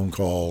screens phone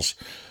calls.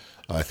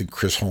 I think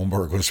Chris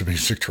Holmberg was the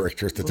music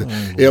director at the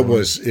time. It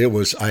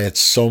was. I had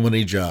so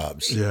many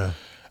jobs. Yeah.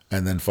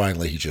 And then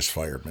finally, he just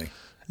fired me.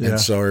 Yeah. And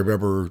so I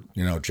remember,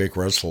 Jake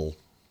Russell.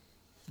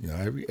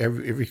 Have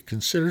you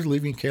considered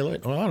leaving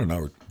K-Lite? Oh, I don't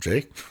know,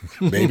 Jake.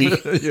 Maybe.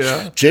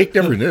 Yeah. Jake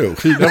never knew.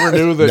 He never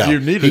knew that you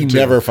needed to. He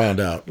never found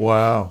out.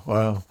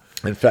 Wow.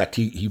 In fact,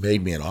 he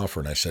made me an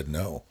offer, and I said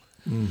no.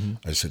 Mm-hmm.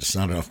 I said, it's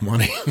not enough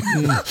money.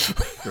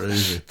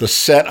 Crazy. The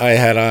set I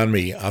had on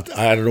me, I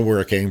don't know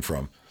where it came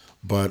from.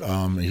 But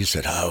he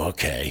said, "Oh,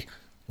 okay.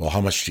 Well, how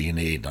much do you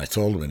need?" And I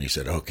told him, and he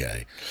said,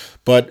 "Okay."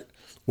 But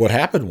what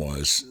happened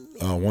was,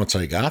 once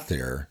I got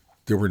there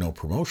were no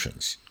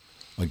promotions.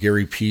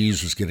 Gary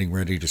Pease was getting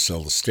ready to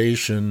sell the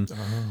station.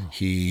 Oh.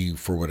 He,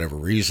 for whatever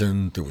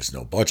reason, there was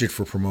no budget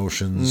for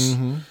promotions.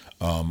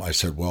 Mm-hmm. I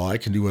said, "Well, I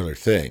can do other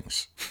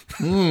things."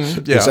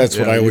 Because that's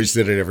what I always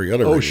did at every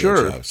other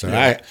radio job. So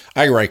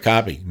I write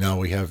copy. No,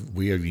 we have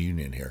a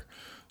union here.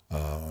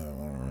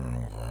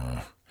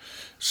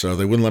 So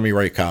they wouldn't let me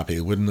write copy.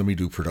 They wouldn't let me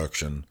do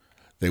production.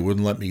 They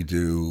wouldn't let me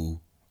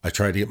do. I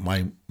tried to get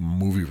my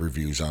movie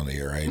reviews on the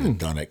air. I had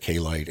done at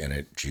K-Lite and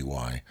at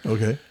GY.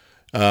 Okay.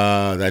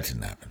 That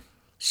didn't happen.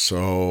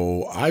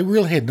 So I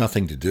really had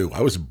nothing to do.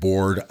 I was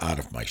bored out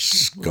of my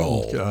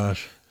skull. Oh,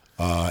 gosh.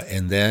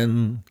 And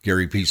then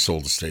Gary Pease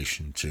sold the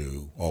station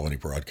to Albany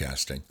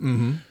Broadcasting.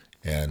 Mm-hmm.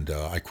 And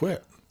I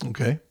quit.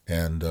 Okay.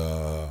 And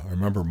I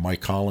remember Mike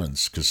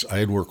Collins, because I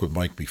had worked with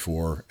Mike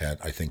before at,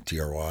 I think,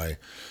 TRY.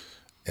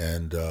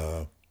 And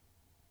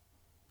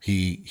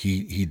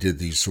he did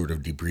these sort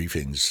of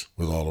debriefings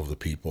with all of the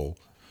people,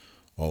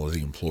 all of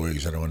the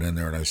employees. And I went in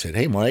there and I said,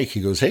 "Hey, Mike."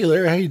 He goes, "Hey,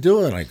 Larry, how you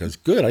doing?" I goes,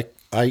 "Good.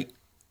 I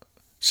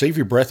save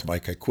your breath,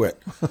 Mike. I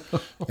quit."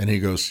 And he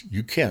goes,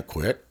 "You can't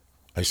quit."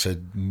 I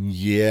said,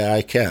 "Yeah,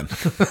 I can.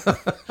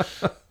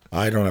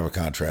 I don't have a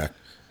contract."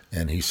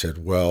 And he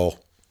said, "Well,"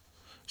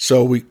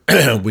 so we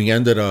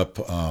ended up,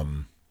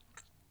 and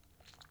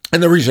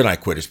the reason I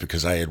quit is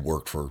because I had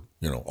worked for,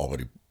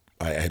 Albany.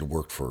 I had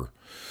worked for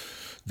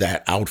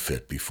that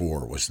outfit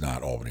before. It was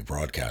not Albany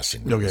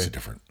Broadcasting. It was a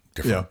different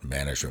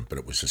management, but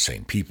it was the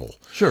same people.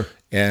 Sure.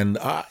 And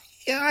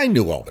I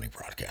knew Albany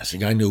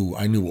Broadcasting. I knew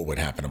what would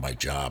happen to my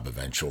job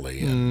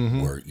eventually,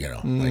 and where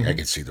like I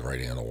could see the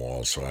writing on the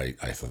wall. So I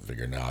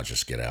figured, I'll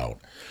just get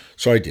out.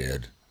 So I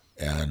did,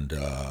 and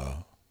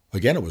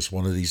again, it was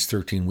one of these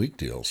 13-week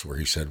deals where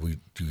he said,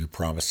 "Do you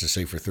promise to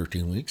stay for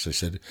 13 weeks?" I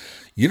said,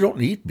 "You don't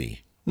need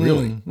me,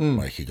 really."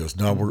 Like he goes,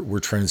 "No, we're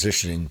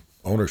transitioning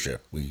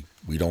ownership. We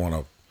don't want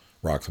to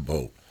rock the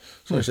boat."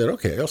 So I said,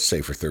 "Okay, I'll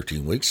stay for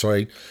 13 weeks." So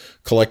I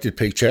collected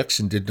paychecks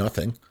and did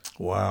nothing.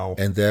 Wow.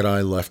 And then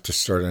I left to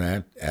start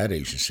an ad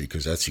agency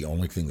because that's the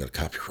only thing that a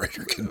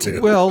copywriter can do.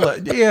 Well,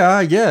 yeah,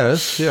 I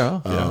guess. Yeah.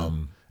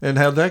 And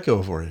how'd that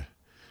go for you?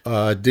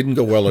 Didn't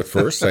go well at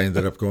first. I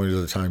ended up going to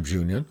the Times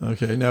Union.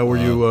 Okay. Now, were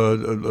you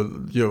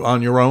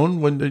on your own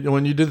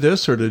when you did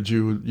this, or did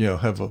you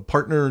have a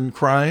partner in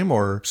crime?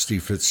 Or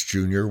Steve Fitz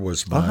Jr.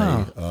 was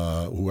my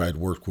who I'd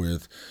worked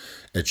with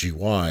at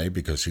GY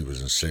because he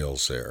was in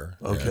sales there.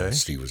 Okay. And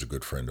Steve was a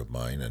good friend of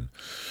mine, and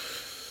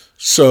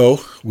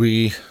so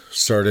we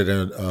started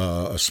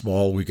a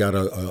small. We got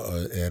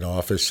an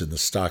office in the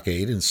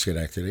Stockade in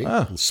Schenectady,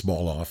 a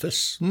small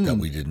office that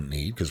we didn't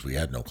need because we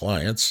had no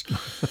clients.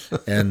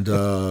 And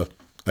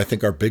I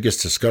think our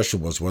biggest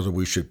discussion was whether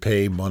we should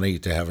pay money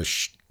to have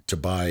to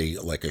buy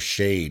like a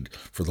shade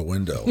for the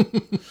window.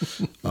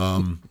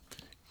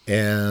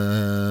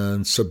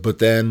 And so, but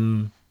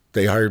then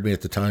they hired me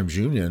at the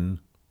Times-Union.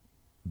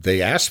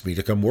 They asked me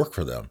to come work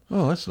for them.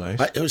 Oh, that's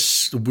nice. It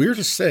was the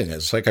weirdest thing.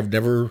 It's like I've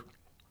never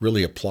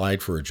really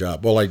applied for a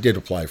job. Well, I did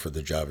apply for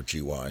the job at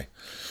GY.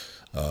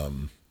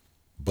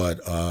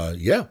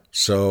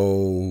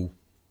 So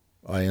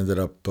I ended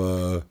up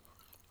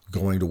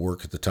going to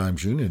work at the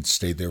Times-Union,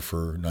 stayed there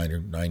for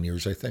 9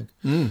 years, I think.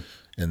 And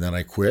then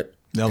I quit.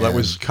 Now, that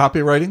was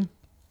copywriting,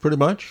 pretty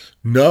much?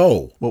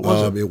 No. What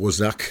was it? It was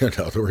not,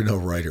 no, there were no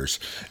writers.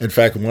 In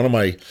fact, one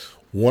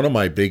of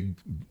my big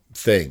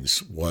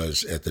things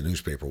was at the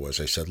newspaper was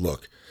I said,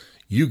 look,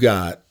 you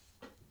got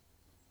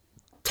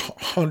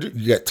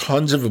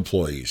tons of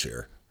employees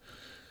here.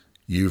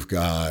 You've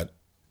got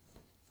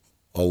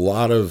a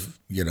lot of,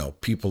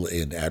 people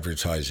in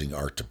advertising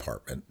art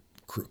department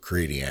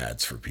creating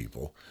ads for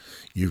people.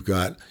 You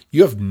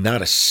have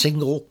not a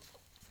single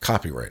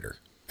copywriter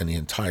in the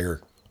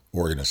entire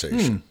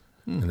organization.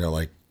 And they're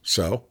like,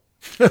 so?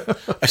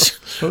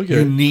 Okay.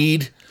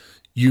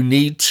 You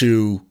need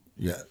to,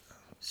 yeah.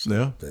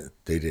 Yeah.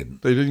 They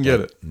didn't. They didn't get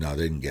it. No,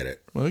 they didn't get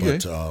it. Okay.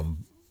 But,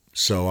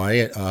 so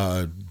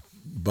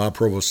Bob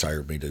Provost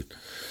hired me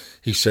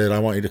he said, I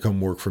want you to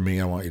come work for me.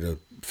 I want you to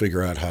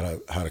figure out how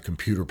to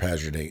computer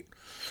paginate.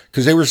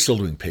 Because they were still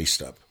doing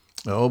paste up.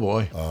 Oh,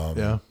 boy.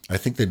 Yeah. I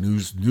think the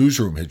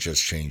newsroom had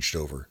just changed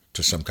over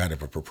to some kind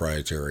of a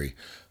proprietary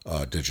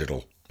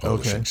digital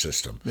publishing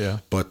system. Yeah.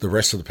 But the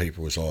rest of the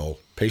paper was all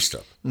paste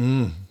up.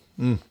 And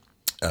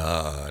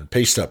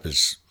paste up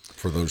is,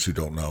 for those who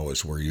don't know,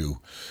 is where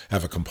you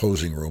have a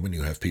composing room and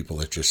you have people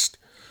that just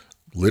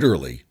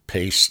literally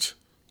paste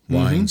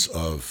lines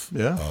of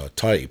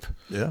type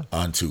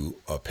onto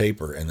a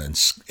paper and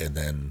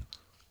then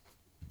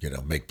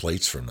make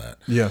plates from that.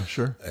 Yeah,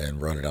 sure.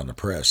 And run it on the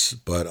press.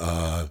 But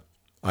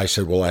I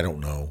said, well, I don't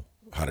know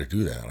how to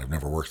do that. I've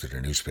never worked at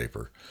a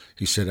newspaper.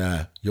 He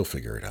said, you'll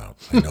figure it out.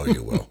 I know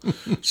you will.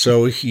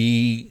 So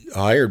he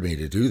hired me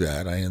to do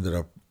that. I ended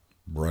up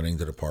running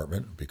the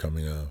department,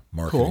 becoming a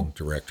marketing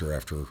director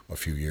after a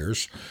few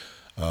years.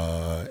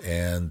 But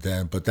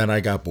then I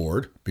got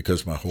bored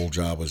because my whole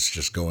job was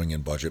just going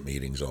in budget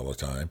meetings all the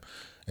time.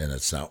 And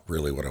it's not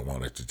really what I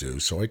wanted to do.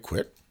 So I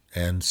quit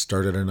and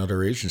started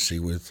another agency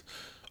with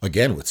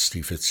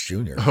Steve Fitz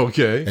Jr.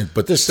 Okay.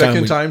 But this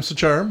Second time's the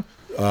charm?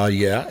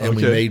 Yeah.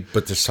 And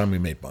but this time we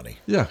made money.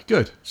 Yeah,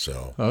 good.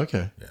 So.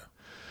 Okay. Yeah.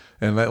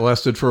 And that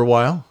lasted for a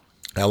while?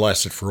 That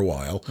lasted for a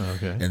while.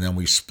 Okay. And then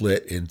we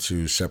split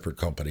into separate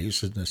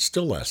companies, and it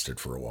still lasted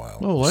for a while.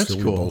 Oh, that's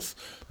cool. We both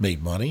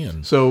made money.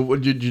 And so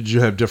did you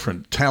have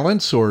different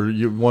talents, or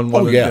one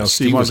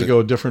Steve wanted to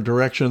go a different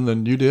direction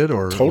than you did?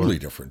 Totally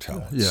different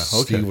talents. Yeah,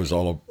 okay.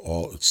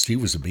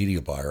 Steve was a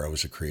media buyer. I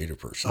was a creative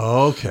person.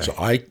 Oh, okay. So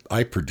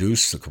I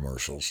produced the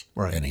commercials,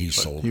 right? And he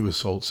was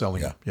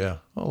selling them. Yeah.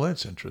 Oh,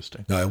 that's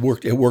interesting. No, it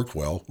worked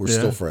well. We're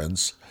still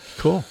friends.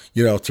 Cool.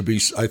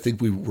 I think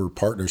we were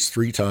partners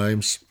 3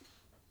 times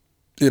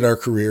in our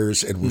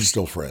careers, and we're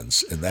still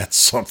friends, and that's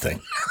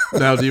something.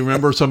 Now, do you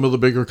remember some of the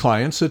bigger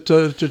clients that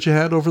you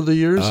had over the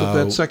years at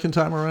that second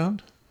time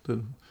around?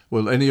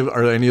 Are any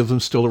of them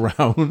still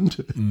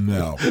around?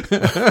 No.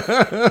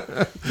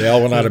 They all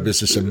went out of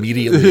business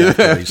immediately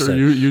after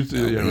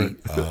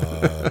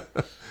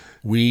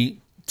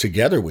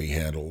we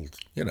handled,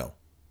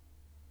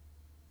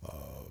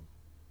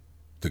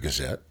 the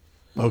Gazette.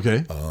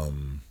 Okay.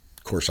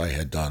 Of course, I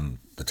had done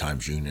the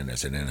Times-Union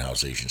as an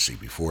in-house agency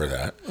before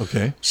that.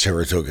 Okay.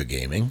 Saratoga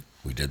Gaming.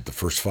 We did the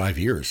first 5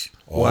 years.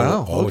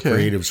 All the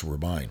creatives were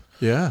mine.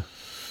 Yeah.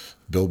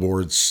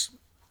 Billboards,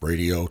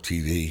 radio,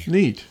 TV.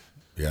 Neat.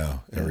 Yeah,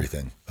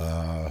 everything.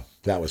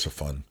 That was a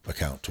fun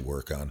account to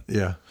work on.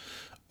 Yeah.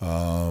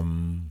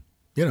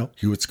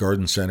 Hewitt's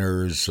Garden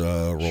Centers,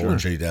 Roland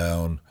J.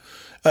 Down.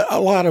 A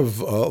lot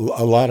of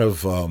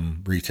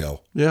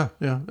retail. Yeah,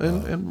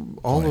 and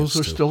all those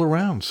are still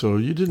around. So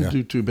you didn't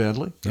do too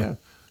badly. Yeah.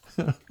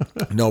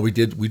 No, we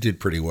did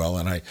pretty well,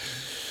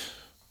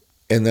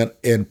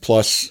 and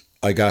plus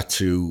I got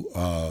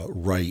to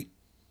write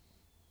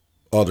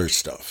other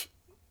stuff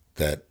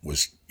that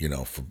was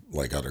from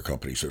like other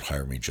companies would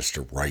hire me just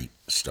to write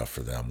stuff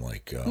for them,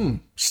 like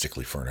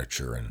Stickley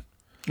Furniture and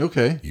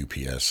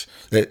UPS.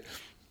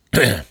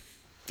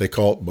 They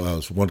called.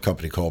 One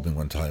company called me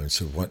one time and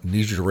said,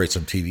 "Need you to write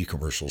some TV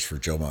commercials for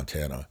Joe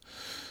Montana."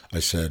 I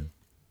said,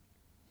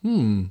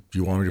 "Do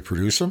you want me to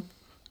produce them?"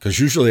 Because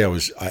usually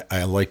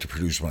I like to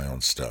produce my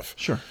own stuff.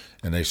 Sure.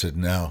 And they said,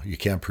 "No, you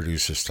can't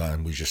produce this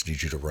time. We just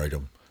need you to write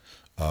them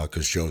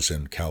because Joe's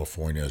in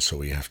California, so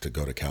we have to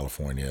go to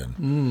California,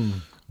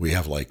 and we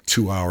have like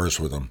 2 hours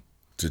with him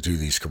to do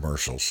these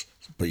commercials.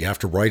 But you have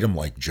to write them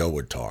like Joe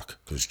would talk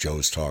because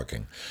Joe's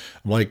talking."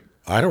 I'm like,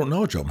 I don't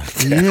know Joe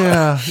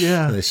Montana.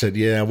 Yeah. And they said,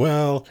 yeah,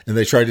 well, and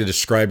they tried to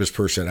describe his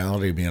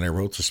personality to me, and I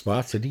wrote the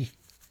spots, and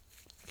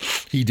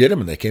he did them,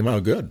 and they came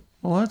out good.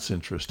 Well, that's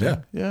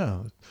interesting.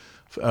 Yeah.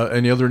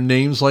 Any other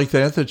names like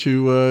that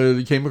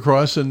you came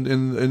across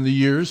in the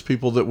years?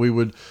 People that we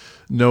would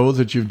know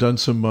that you've done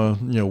some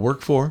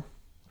work for?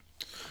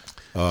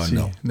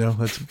 No.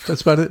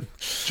 That's about it.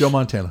 Joe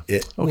Montana.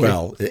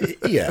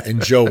 Yeah,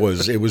 and Joe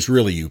it was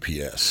really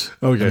UPS.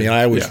 Okay. I mean,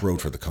 I always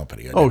wrote for the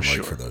company. I didn't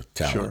write for the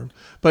talent. Sure.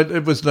 But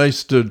it was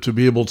nice to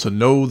be able to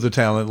know the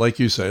talent, like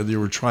you said. You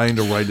were trying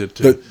to write it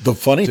to. The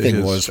funny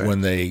thing was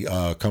when they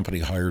company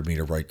hired me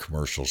to write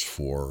commercials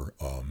for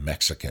a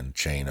Mexican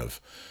chain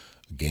of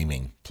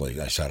gaming place.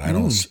 I said,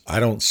 I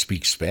don't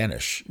speak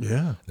Spanish.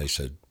 Yeah. They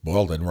said,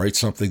 well, then write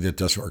something that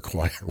doesn't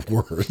require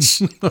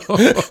words.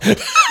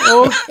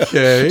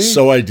 Okay.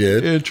 So I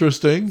did.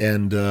 Interesting.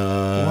 And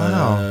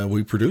wow.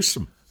 We produced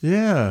them.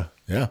 Yeah.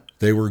 Yeah.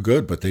 They were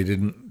good, but they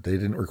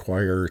didn't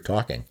require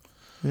talking.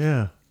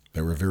 Yeah.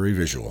 They were very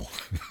visual.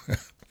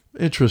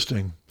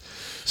 Interesting.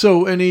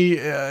 So,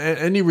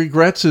 any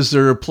regrets? Is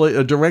there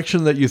a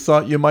direction that you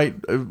thought you might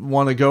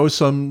want to go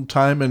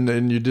sometime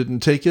and you didn't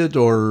take it,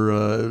 or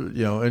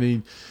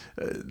any?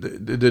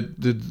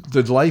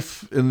 Did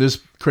life in this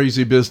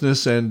crazy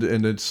business and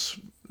its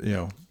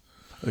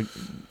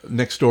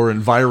next door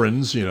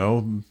environs,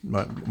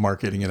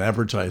 marketing and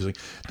advertising,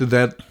 did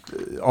that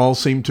all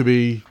seem to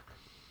be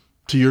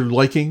to your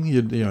liking?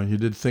 You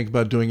did think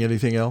about doing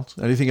anything else?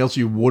 Anything else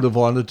you would have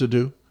wanted to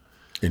do?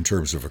 In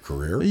terms of a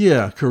career?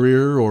 Yeah,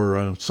 career or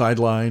a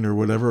sideline or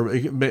whatever,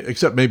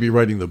 except maybe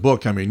writing the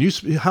book. I mean,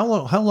 how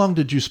long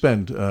did you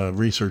spend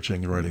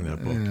researching and writing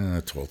that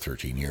book? 12,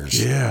 13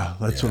 years. Yeah,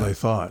 that's what I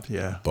thought,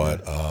 yeah.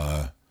 But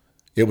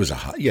it was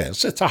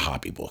it's a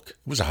hobby book.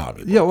 It was a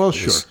hobby book. Yeah, well, it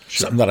sure.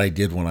 Something that I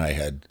did when I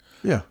had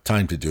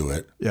time to do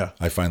it. Yeah.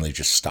 I finally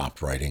just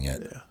stopped writing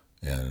it. Yeah.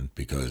 And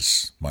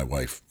because my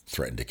wife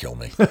threatened to kill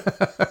me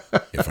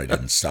if I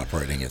didn't stop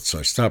writing it. So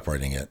I stopped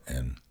writing it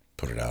and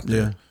put it out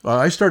there. Yeah,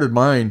 I started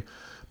my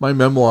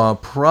memoir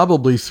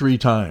probably 3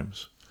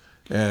 times,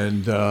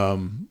 and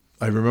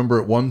I remember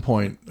at one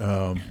point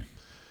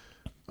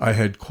I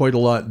had quite a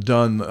lot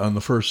done on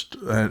the first,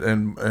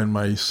 and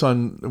my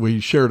son,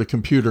 we shared a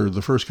computer.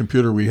 The first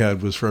computer we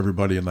had was for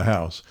everybody in the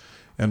house,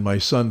 and my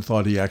son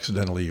thought he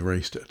accidentally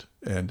erased it.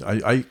 And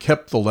I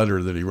kept the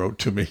letter that he wrote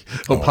to me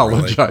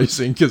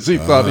apologizing because he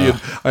thought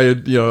I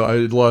had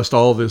lost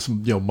all this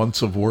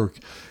months of work,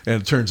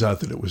 and it turns out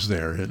that it was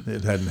there.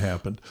 It hadn't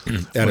happened.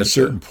 At a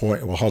certain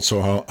point, well,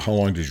 how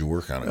long did you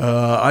work on it?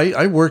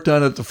 I worked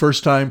on it the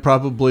first time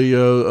probably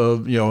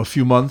a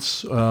few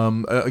months.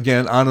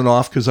 Again, on and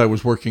off because I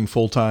was working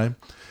full time.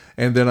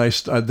 And then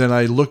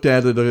I looked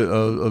at it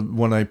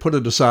when I put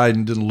it aside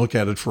and didn't look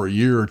at it for a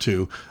year or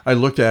two. I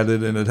looked at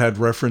it and it had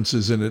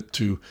references in it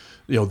to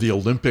the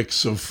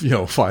Olympics of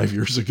 5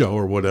 years ago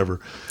or whatever.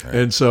 Right.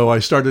 And so I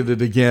started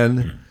it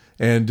again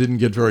and didn't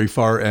get very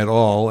far at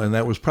all. And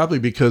that was probably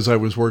because I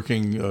was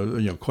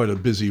working quite a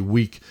busy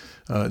week,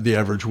 the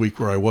average week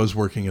where I was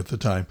working at the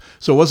time.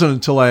 So it wasn't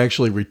until I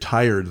actually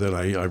retired that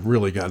I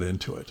really got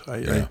into it.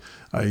 I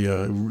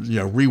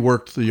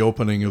reworked the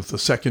opening of the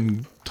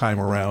second time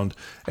around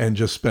and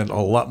just spent a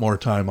lot more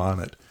time on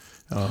it,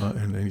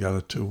 and then got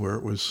it to where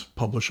it was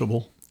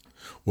publishable.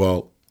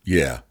 Well,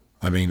 yeah.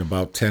 I mean,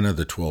 about 10 of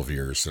the 12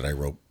 years that I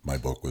wrote my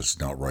book was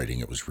not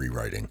writing, it was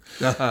rewriting.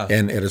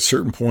 And at a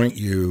certain point,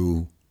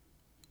 you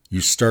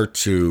start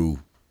to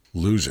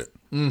lose it.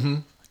 Mm-hmm.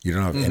 You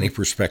don't have any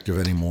perspective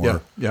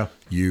anymore. Yeah.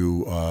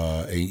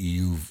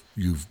 You've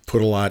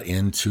put a lot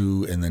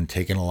into and then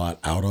taken a lot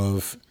out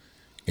of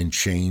and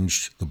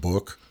changed the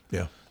book.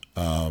 Yeah.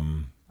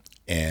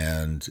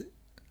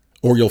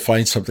 Or you'll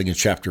find something in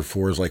chapter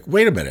 4 is like,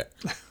 wait a minute,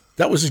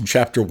 that was in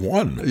chapter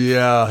 1.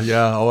 Yeah.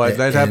 Oh,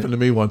 that happened to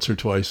me once or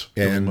twice.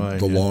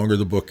 And longer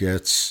the book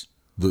gets,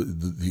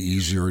 the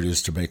easier it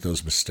is to make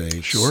those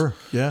mistakes. Sure.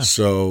 Yeah.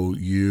 So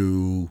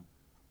you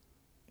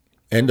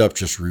end up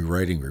just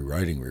rewriting,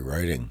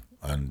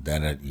 and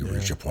then you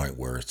reach a point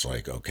where it's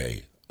like,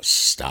 okay,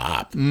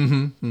 stop.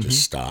 Mm-hmm.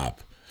 Just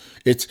stop.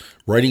 It's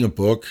writing a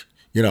book.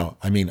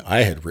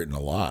 I had written a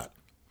lot.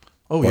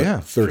 Oh, yeah.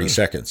 30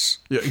 seconds.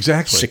 Yeah,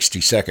 exactly.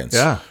 60 seconds.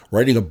 Yeah.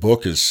 Writing a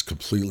book is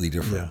completely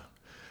different.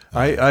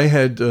 Yeah. I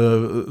had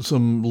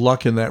some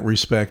luck in that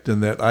respect, in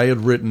that I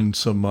had written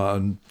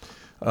some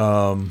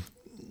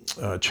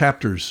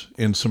chapters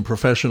in some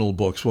professional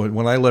books.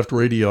 When I left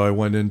radio, I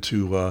went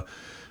into what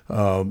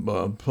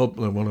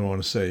do I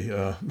want to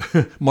say?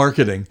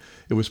 Marketing.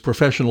 It was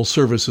professional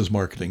services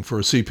marketing for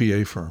a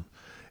CPA firm.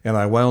 And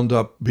I wound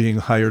up being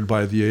hired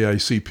by the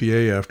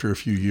AICPA after a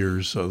few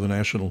years, the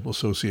National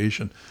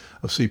Association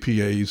of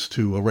CPAs,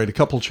 to write a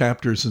couple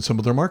chapters in some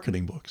of their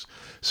marketing books.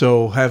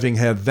 So having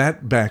had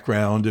that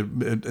background,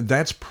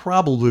 that's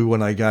probably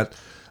when I got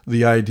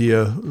the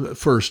idea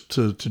first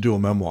to do a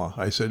memoir.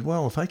 I said,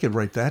 well, if I could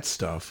write that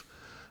stuff,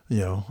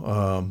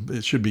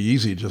 it should be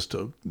easy just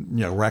to,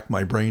 rack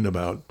my brain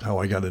about how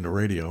I got into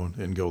radio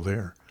and go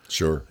there.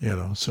 Sure.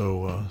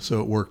 So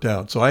it worked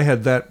out. So I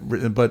had that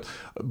written, but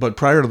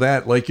prior to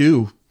that, like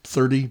you,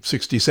 30,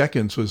 60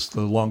 seconds was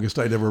the longest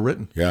I'd ever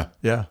written. Yeah.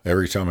 Yeah.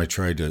 Every time I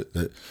tried to,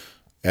 the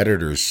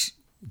editors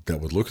that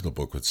would look at the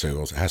book would say,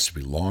 well, it has to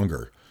be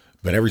longer.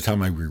 But every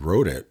time I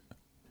rewrote it,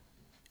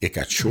 it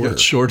got shorter. It got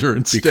shorter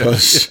instead.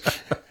 Because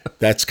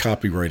that's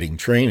copywriting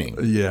training.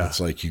 Yeah.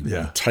 It's like you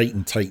Yeah.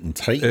 tighten.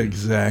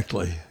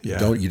 Exactly.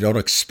 Yeah. You don't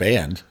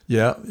expand.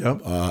 Yeah.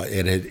 Yep.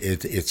 And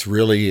it's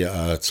really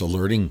it's a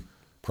learning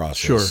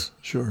process.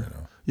 Sure.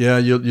 Yeah,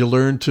 you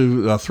learn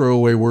to throw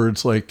away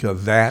words like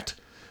that,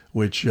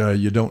 which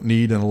you don't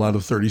need in a lot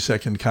of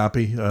 30-second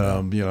copy.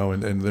 And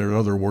there are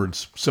other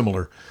words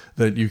similar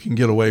that you can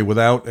get away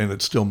without, and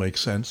it still makes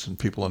sense, and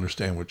people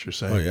understand what you're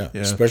saying. Oh yeah.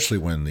 Especially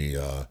when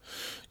the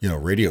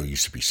radio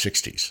used to be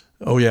 60s.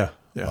 Oh yeah.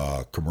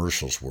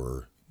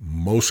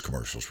 Most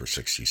commercials were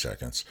 60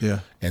 seconds. Yeah.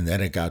 And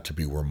then it got to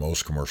be where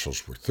most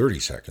commercials were 30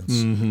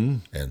 seconds. Mm-hmm.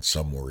 And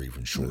some were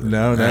even shorter.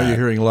 Now you're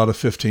hearing a lot of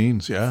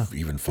 15s. Yeah.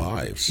 Even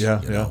 5s.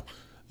 Yeah.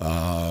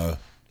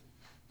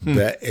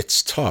 That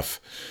it's tough.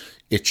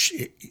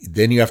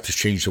 Then you have to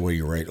change the way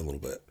you write a little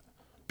bit,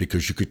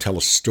 because you could tell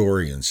a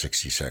story in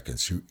 60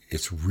 seconds.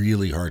 It's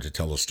really hard to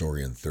tell a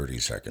story in 30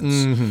 seconds.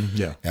 Mm-hmm.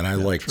 Yeah. And I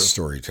like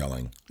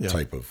storytelling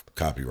type of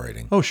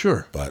copywriting. Oh,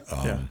 sure.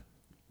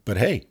 But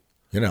hey,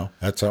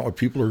 that's not what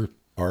people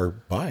are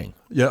buying.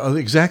 Yeah,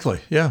 exactly.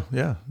 Yeah.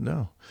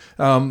 No.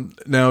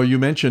 Now you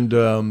mentioned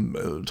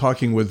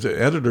talking with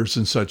editors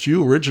and such.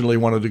 You originally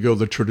wanted to go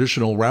the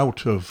traditional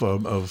route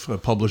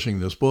of publishing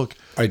this book.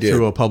 I did.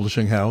 Through a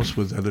publishing house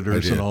with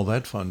editors and all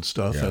that fun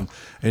stuff. Yeah.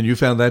 And you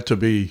found that to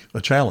be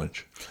a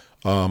challenge.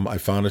 I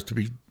found it to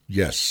be,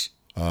 yes.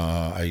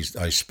 I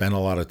spent a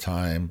lot of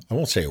time. I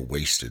won't say I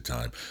wasted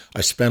time.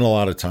 I spent a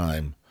lot of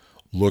time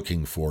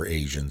looking for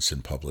agents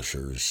and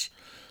publishers.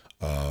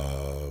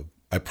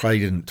 I probably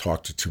didn't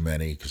talk to too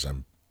many because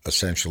I'm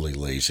essentially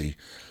lazy,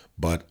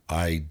 but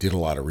I did a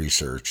lot of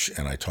research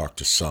and I talked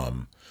to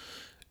some.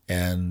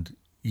 And,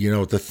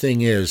 the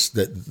thing is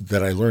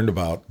that I learned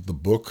about the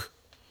book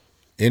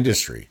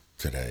industry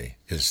today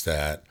is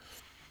that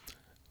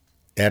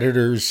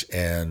editors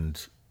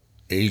and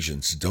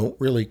agents don't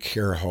really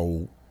care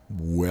how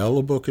well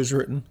a book is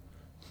written.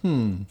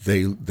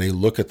 They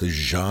look at the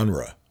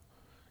genre.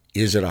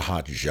 Is it a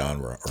hot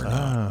genre or not?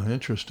 Ah,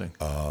 interesting.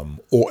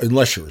 Or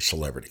unless you're a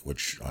celebrity,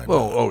 which I'm.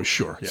 Oh,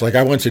 sure. It's like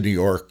I went to New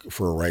York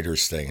for a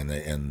writer's thing,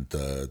 and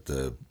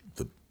the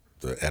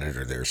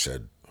editor there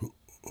said,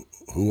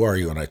 "Who are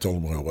you?" And I told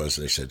them what it was.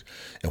 They said,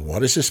 "And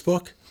what is this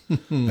book?"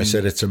 I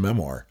said, "It's a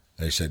memoir."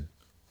 They said,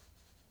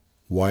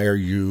 "Why are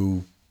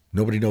you?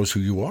 Nobody knows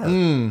who you are."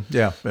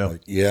 Yeah. Like,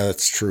 yeah,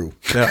 that's true.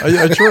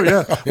 Yeah, true.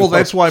 Yeah. Well,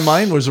 that's why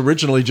mine was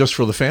originally just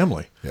for the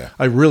family. Yeah.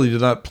 I really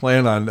did not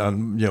plan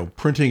on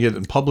printing it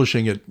and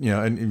publishing it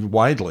and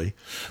widely.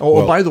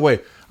 Oh, by the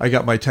way, I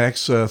got my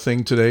tax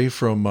thing today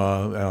from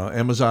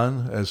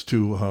Amazon as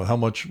to how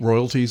much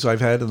royalties I've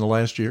had in the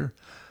last year.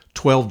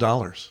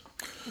 $12.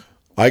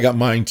 I got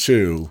mine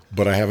too,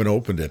 but I haven't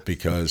opened it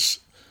because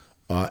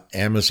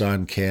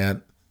Amazon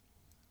can't.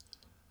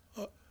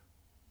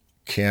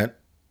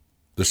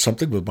 There's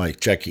something with my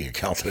checking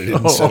account that I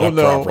didn't set up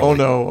properly. Oh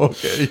no!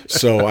 Okay.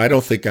 So I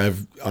don't think I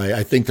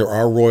think there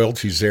are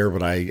royalties there,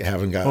 but I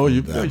haven't gotten. Oh,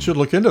 you them. should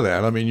look into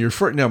that. I mean,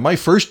 my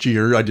first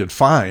year I did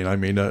fine. I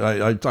mean,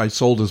 I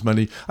sold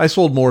I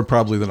sold more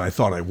probably than I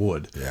thought I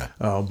would. Yeah.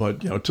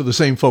 But to the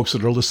same folks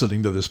that are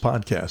listening to this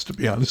podcast, to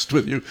be honest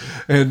with you,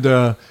 and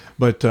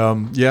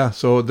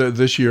So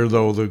this year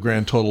though, the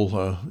grand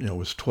total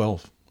was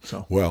 12.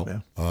 So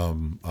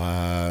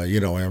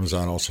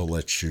Amazon also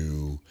lets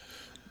you.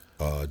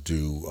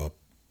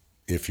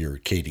 If you're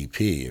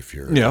KDP, if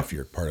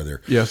you're part of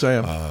their, yes, I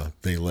am.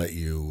 They let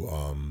you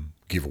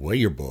give away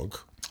your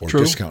book or True.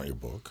 discount your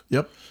book.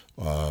 Yep.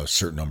 A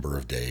certain number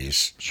of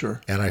days.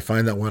 Sure. And I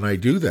find that when I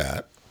do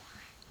that,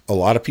 a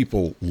lot of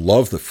people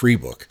love the free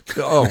book.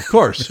 Oh, of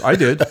course, I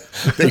did.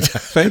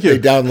 Thank you. They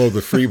download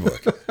the free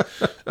book.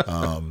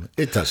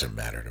 It doesn't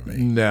matter to me.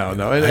 No,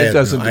 it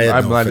doesn't.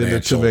 I'm not in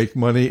it to make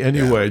money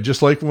anyway. Yeah.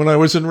 Just like when I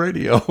was in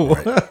radio.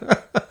 Right.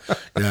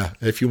 Yeah,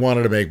 if you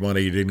wanted to make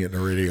money, you didn't get in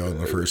the radio in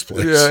the first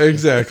place. Yeah,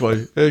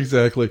 exactly.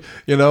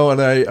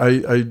 And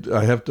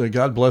I have to,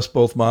 God bless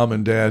both mom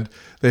and dad.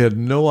 They had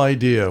no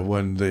idea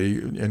when they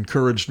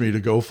encouraged me to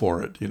go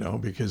for it,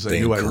 because they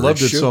knew I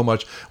loved it so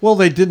much. Well,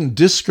 they didn't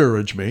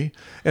discourage me.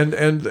 And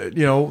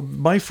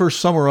my first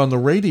summer on the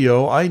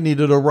radio, I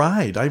needed a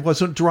ride. I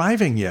wasn't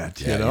driving yet,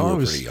 you were I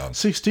was pretty young.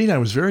 16. I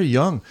was very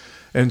young.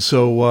 And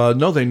so,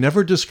 no, they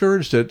never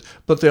discouraged it,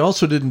 but they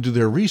also didn't do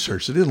their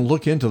research. They didn't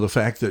look into the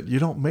fact that you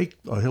don't make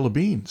a hill of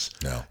beans,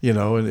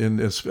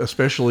 and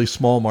especially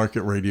small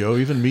market radio,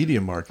 even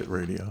medium market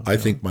radio. I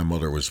think my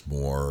mother was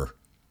more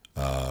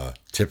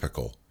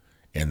typical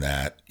in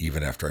that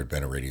even after I'd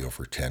been in radio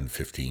for 10,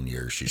 15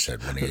 years, she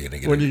said, when are you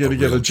going to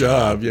get a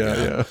job?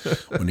 Yeah.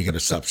 When are you going to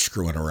stop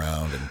screwing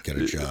around and get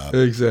a job?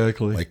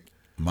 Exactly. Like,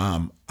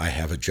 Mom, I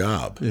have a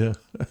job. Yeah.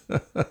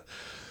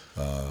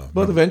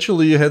 But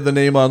eventually you had the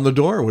name on the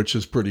door, which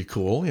is pretty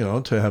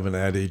cool, to have an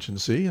ad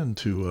agency and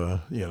to,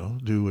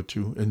 do what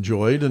you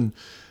enjoyed and,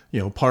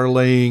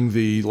 parlaying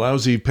the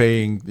lousy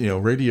paying,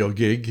 radio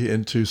gig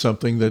into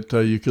something that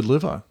you could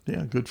live on.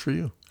 Yeah. Good for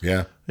you.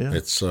 Yeah.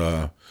 It's,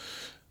 I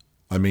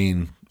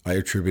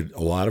attribute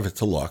a lot of it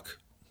to luck.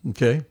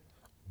 Okay.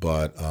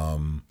 But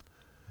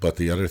But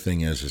the other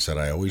thing is that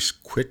I always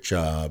quit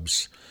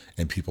jobs,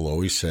 and people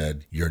always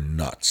said, "You're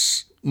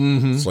nuts."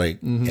 Mm-hmm. It's like,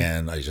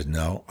 and I said,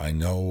 "No, I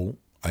know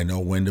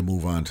when to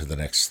move on to the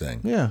next thing."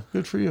 Yeah,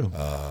 good for you.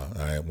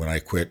 When I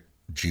quit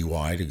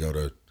GY to go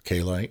to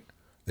K-Lite,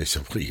 they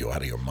said, "What, are you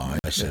out of your mind?"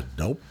 I said,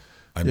 "Nope.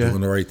 I'm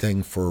doing the right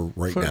thing for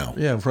right now."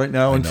 Yeah, right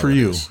now and for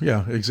you.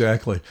 Yeah,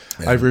 exactly.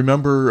 Yeah. I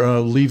remember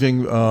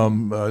leaving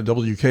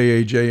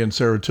WKAJ in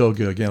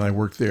Saratoga. Again, I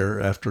worked there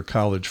after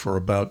college for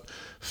about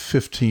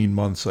 15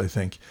 months, I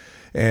think.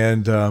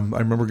 And I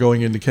remember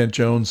going into Kent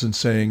Jones and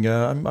saying,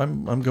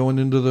 I'm going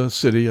into the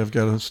city. I've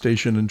got a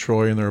station in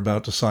Troy, and they're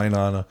about to sign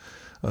on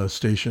a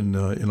station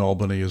in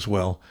Albany as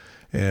well.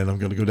 And I'm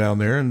going to go down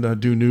there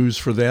and do news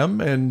for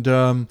them.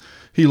 And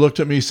he looked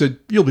at me and said,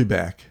 "You'll be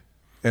back."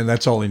 And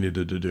that's all he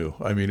needed to do.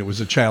 I mean, it was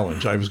a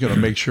challenge. I was going to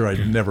make sure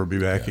I'd never be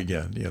back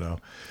again, you know.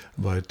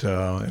 But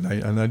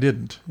and I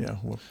didn't. Yeah,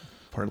 well,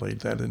 parlayed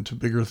that into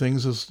bigger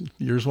things as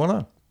years went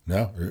on.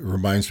 No, it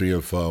reminds me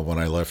of when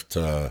I left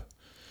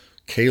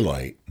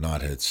K-Lite.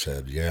 Knothead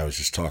said, "Yeah, I was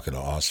just talking to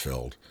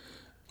Osfeld,"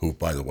 who,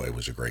 by the way,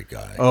 was a great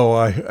guy. Oh,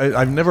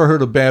 I've never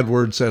heard a bad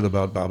word said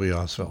about Bobby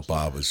Osfeld.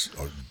 Bob was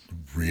a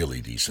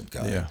really decent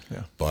guy.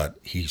 Yeah. But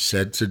he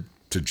said to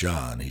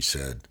John, he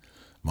said,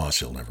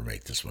 "Mossy will never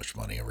make this much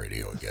money in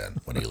radio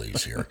again when he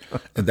leaves here."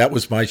 And that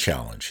was my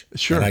challenge.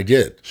 Sure. And I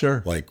did.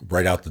 Sure. Like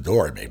right out the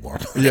door, I made more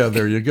money. Yeah,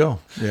 there you go.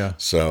 Yeah.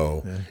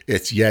 So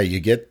it's, you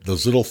get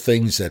those little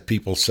things that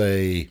people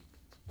say,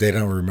 they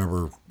don't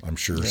remember, I'm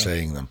sure,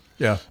 saying them.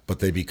 Yeah. But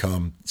they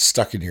become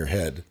stuck in your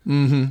head,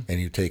 and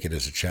you take it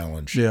as a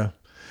challenge. Yeah.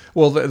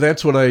 Well,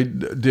 that's what I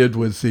did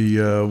with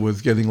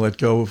with getting let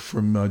go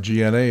from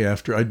GNA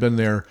after I'd been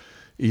there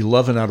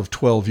 11 out of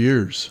 12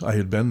 years. I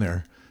had been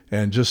there.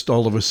 And just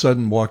all of a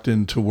sudden walked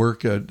into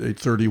work at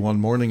 8:30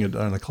 one morning at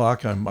 9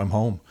 o'clock. I'm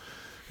home,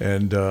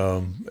 and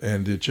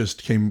it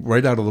just came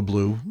right out of the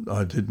blue.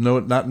 I did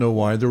not know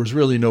why. There was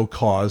really no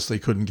cause. They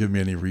couldn't give me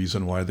any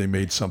reason why. They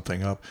made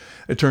something up.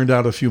 It turned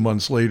out a few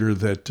months later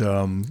that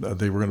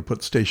they were going to put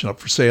the station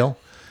up for sale,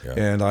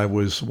 and I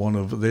was one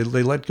of. They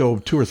let go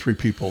of 2 or 3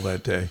 people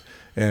that day.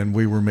 And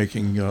we were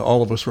making,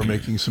 all of us were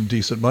making some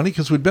decent money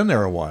because we'd been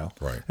there a while.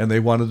 Right. And they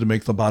wanted to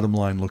make the bottom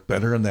line look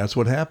better, and that's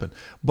what happened.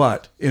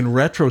 But in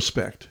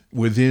retrospect,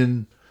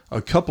 within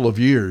a couple of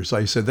years,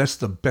 I said, that's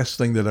the best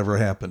thing that ever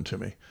happened to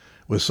me,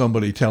 was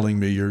somebody telling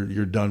me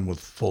you're done with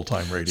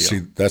full-time radio. See,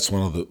 that's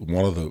one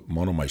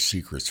of my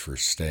secrets for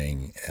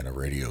staying in a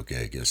radio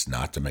gig is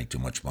not to make too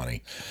much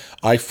money.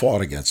 I fought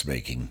against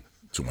making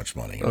too much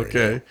money in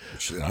radio,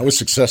 and I was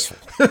successful.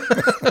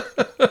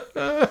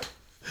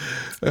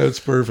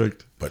 That's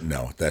perfect. But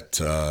no,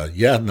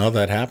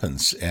 that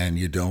happens. And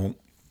you don't,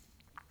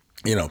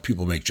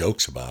 people make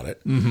jokes about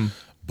it,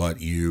 but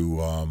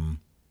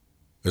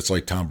it's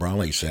like Tom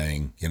Brownlee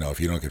saying, if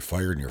you don't get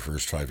fired in your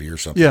first 5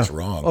 years, something's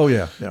wrong. Oh,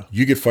 yeah.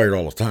 You get fired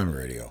all the time in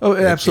radio. Oh,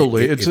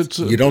 absolutely. It's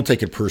you don't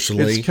take it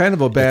personally. It's kind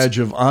of a badge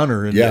of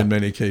honor in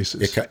many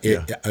cases.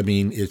 I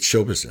mean, it's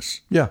show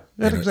business. Yeah,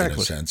 In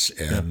exactly. a sense.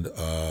 And,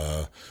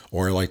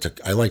 or I like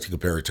to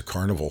compare it to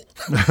Carnival.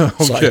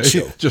 Okay,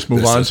 just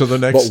move on to the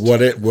next.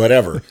 But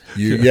whatever.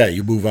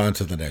 You move on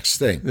to the next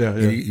thing. Yeah.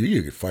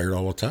 You get fired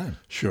all the time.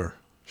 Sure.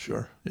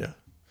 Yeah.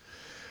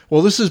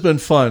 Well, this has been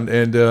fun,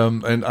 and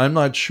I'm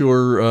not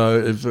sure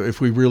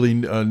if we really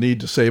need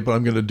to say it, but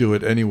I'm going to do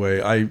it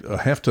anyway. I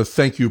have to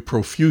thank you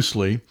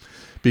profusely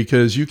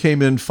because you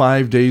came in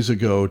 5 days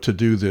ago to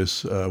do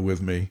this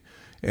with me,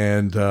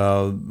 and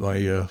my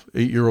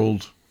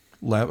 8-year-old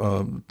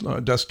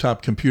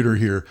desktop computer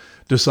here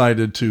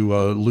decided to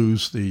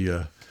lose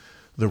the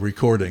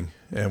recording.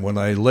 And when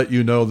I let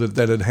you know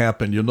that had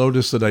happened, you'll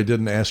notice that I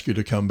didn't ask you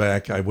to come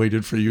back. I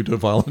waited for you to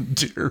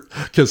volunteer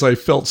because I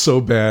felt so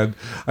bad.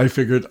 I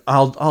figured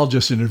I'll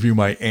just interview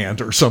my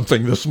aunt or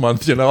something this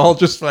month. I'll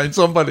just find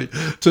somebody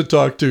to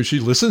talk to. She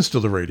listens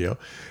to the radio,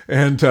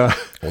 and well,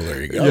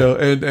 there you go.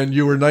 And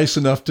you were nice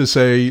enough to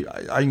say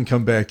I can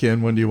come back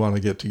in. When do you want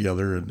to get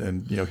together?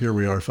 And here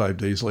we are 5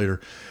 days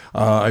later.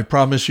 I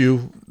promise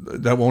you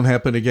that won't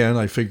happen again.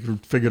 I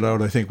figured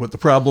out, I think, what the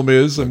problem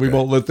is, and we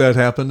won't let that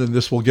happen, and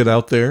this will get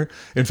out there.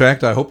 In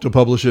fact, I hope to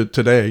publish it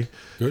today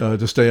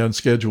to stay on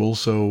schedule,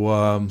 so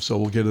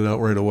we'll get it out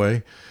right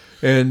away.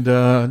 And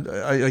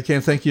I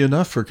can't thank you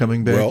enough for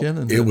coming back in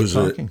and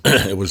talking.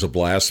 It was a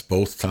blast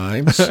both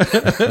times.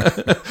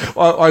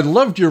 Well, I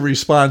loved your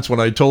response when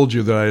I told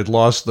you that I had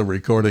lost the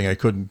recording. I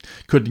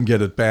couldn't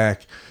get it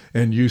back.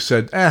 And you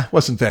said,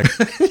 wasn't that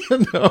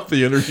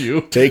the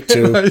interview? Take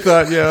 2. I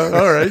thought,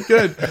 all right,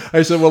 good.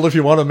 I said, well, if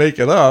you want to make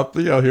it up,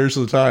 here's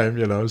the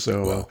time,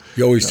 so. Well,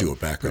 you always do a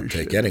backup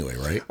take anyway,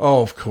 right?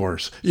 Oh, of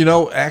course.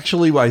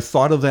 Actually, I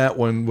thought of that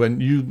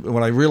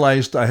when I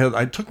realized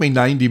it took me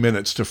 90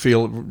 minutes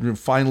to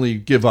finally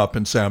give up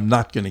and say, I'm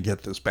not going to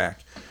get this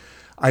back.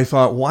 I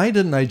thought, why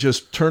didn't I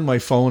just turn my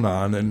phone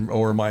on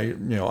or my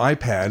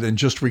iPad and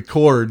just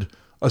record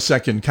a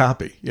second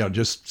copy.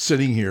 Just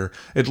sitting here,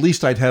 at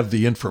least I'd have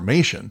the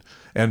information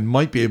and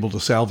might be able to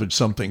salvage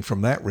something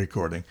from that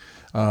recording.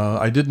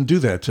 I didn't do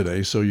that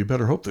today, so you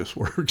better hope this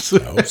works.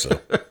 I hope so.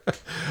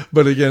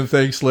 But again,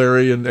 thanks,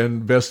 Larry,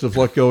 and best of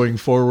luck going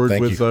forward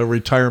with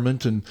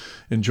retirement, and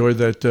enjoy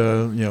that,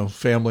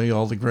 family,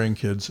 all the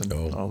grandkids,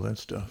 and all that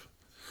stuff.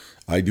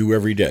 I do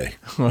every day.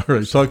 All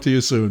right, talk to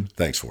you soon.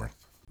 Thanks, Warren.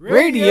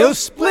 Radio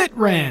Split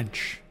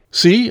Ranch.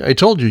 See, I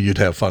told you you'd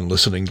have fun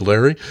listening to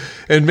Larry,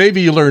 and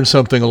maybe you learned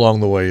something along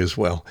the way as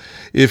well.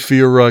 If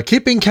you're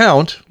keeping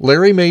count,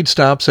 Larry made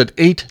stops at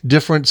 8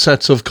 different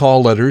sets of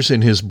call letters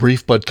in his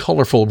brief but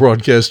colorful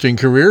broadcasting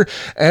career.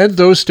 Add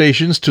those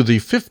stations to the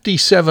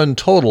 57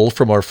 total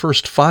from our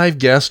first 5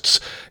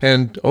 guests,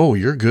 and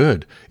you're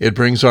good. It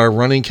brings our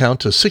running count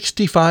to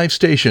 65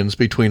 stations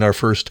between our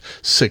first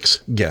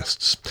 6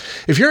 guests.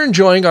 If you're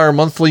enjoying our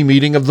monthly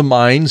meeting of the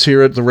minds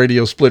here at the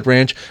Radio Split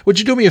Ranch, would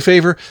you do me a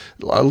favor?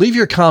 Leave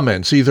your comments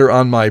either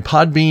on my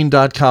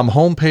podbean.com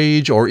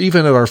homepage or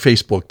even at our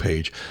Facebook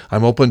page.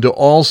 I'm open to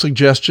all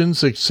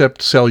suggestions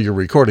except sell your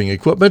recording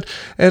equipment,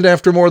 and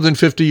after more than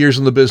 50 years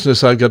in the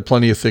business, I've got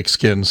plenty of thick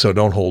skin, so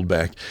don't hold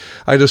back.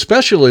 I'd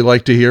especially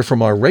like to hear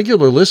from our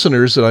regular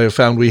listeners that I have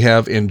found we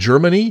have in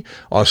Germany,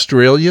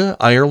 Australia,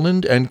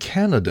 Ireland, and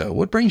Canada.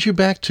 What brings you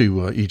back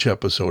to each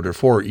episode or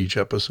for each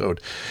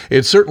episode?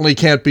 It certainly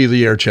can't be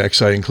the air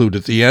checks I include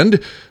at the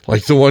end,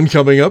 like the one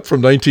coming up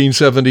from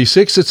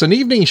 1976. It's an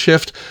evening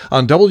shift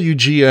on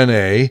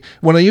WGNA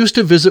when I used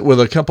to visit with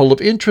a couple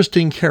of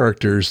interesting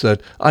characters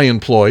that I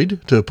employed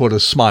to put a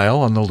smile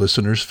on the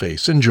listener's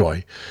face.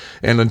 Enjoy.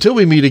 And until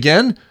we meet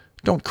again,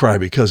 don't cry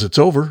because it's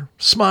over.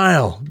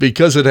 Smile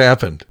because it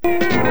happened.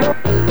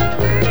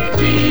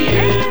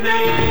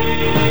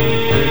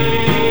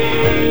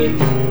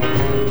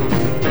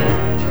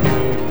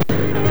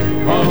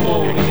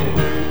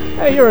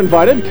 Hey, you're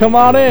invited. Come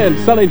on in.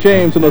 Sonny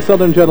James and the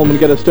Southern Gentlemen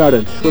get us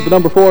started with the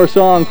number 4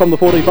 song from the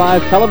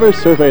 45 Caliber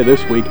Survey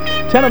this week.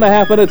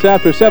 10.5 minutes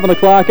after 7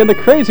 o'clock, and the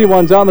Crazy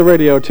Ones on the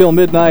radio till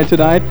midnight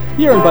tonight.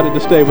 You're invited to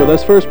stay with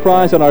us. First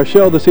prize on our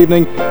show this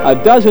evening,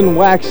 a dozen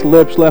wax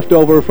lips left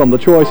over from the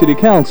Troy City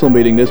Council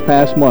meeting this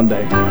past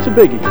Monday. It's a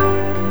biggie.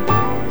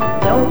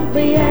 Don't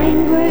be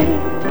angry.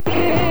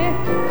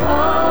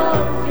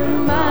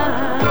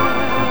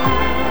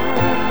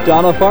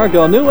 Donna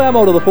Fargo, new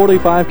ammo to the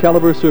 45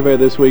 Caliber Survey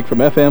this week from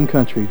FM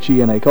Country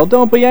GNA called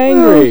Don't Be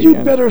Angry. Well,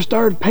 you'd better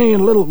start paying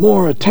a little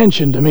more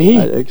attention to me.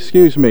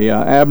 Excuse me,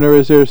 Abner,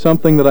 is there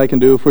something that I can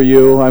do for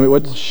you? I mean,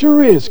 what's...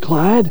 Sure is,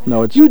 Clyde.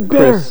 No, it's you'd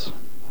Chris. Better...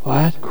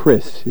 What?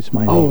 Chris is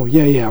my name. Oh,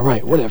 yeah,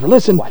 right, whatever.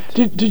 Listen,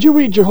 did you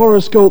read your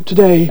horoscope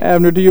today?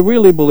 Abner, do you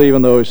really believe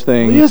in those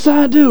things? Well, yes,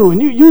 I do,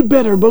 and you'd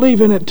better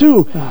believe in it,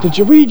 too. Did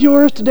you read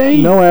yours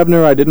today? No,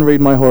 Abner, I didn't read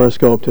my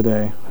horoscope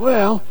today.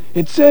 Well,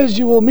 it says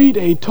you will meet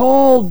a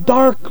tall,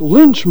 dark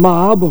lynch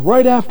mob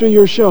right after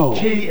your show.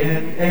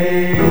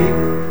 GNA.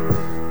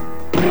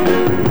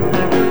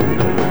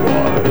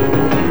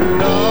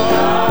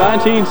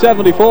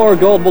 1974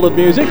 Gold Bullet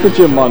music for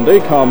Jim Monday.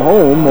 Come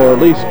home, or at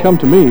least come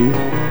to me.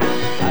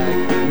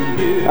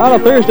 On a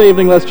Thursday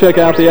evening, let's check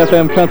out the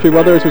FM Country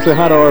weather as we say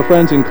hi to our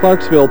friends in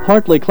Clarksville.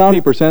 Partly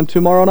cloudy %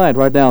 tomorrow night.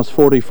 Right now it's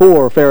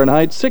 44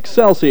 Fahrenheit, 6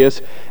 Celsius,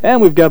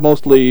 and we've got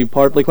mostly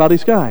partly cloudy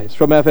skies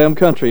from FM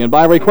Country. And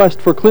by request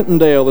for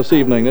Clintondale this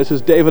evening, this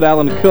is David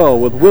Allen Coe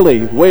with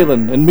Willie,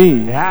 Waylon, and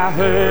me. I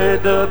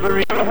heard the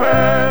burrito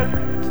herd,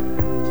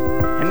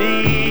 and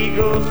the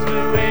eagles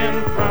flew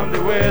in from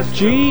the west.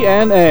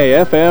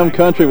 GNA FM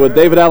Country with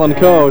David Allen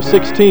Coe,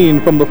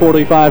 16 from the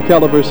 45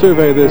 Caliber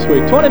Survey this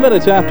week. 20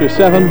 minutes after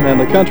 7, and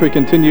the country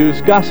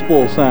continues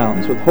gospel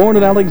sounds with Horn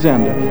and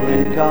Alexander.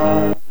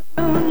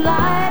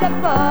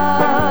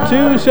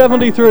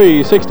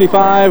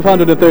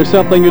 273-6500 if there's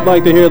something you'd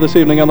like to hear this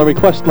evening on the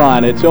request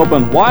line. It's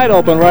open, wide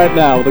open right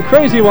now with the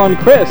crazy one,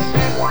 Chris.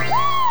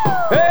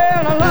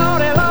 Hey,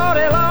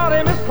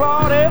 Lordy, Miss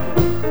Claudia.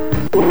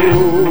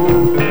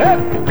 Hey.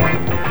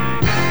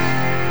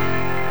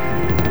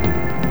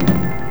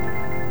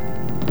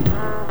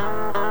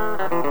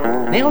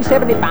 Nail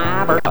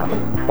 75 or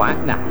what?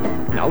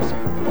 No, sir.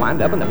 Wind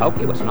up in the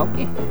pokey with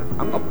Smokey.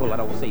 I'm gonna pull that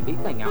old CB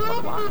thing out for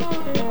the box.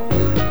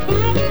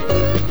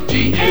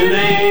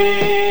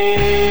 GNA.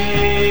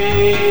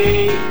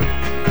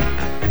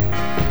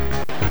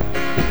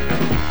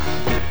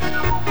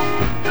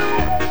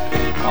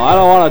 Oh, I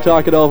don't want to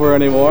talk it over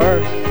anymore,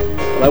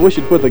 but I wish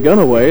you'd put the gun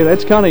away.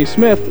 That's Connie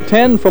Smith,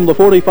 10 from the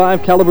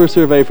 45 Caliber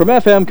Survey from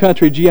FM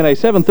Country GNA,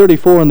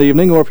 7:34 in the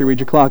evening, or if you read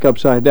your clock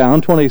upside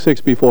down,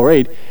 26 before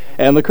 8.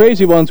 And the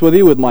Crazy Ones with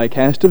you with my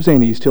cast of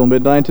Zanies till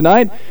midnight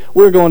tonight.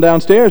 We're going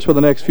downstairs for the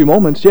next few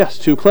moments, yes,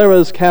 to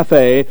Clara's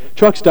Cafe,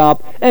 Truck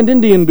Stop, and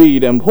Indian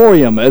Bead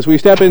Emporium as we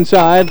step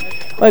inside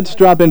Let's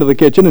drop into the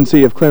kitchen and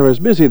see if Clara's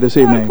busy this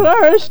evening.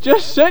 Clara's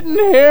just sitting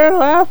here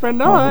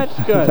laughing. Oh,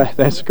 that's good.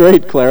 That's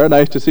great, Clara.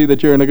 Nice to see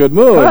that you're in a good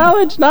mood. Well,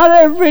 it's not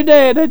every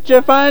day that you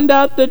find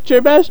out that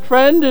your best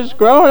friend is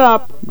growing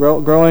up.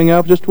 Growing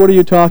up? Just what are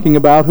you talking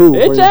about? Who?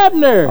 It's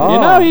Abner. Oh. You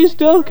know, he's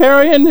still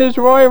carrying his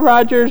Roy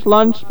Rogers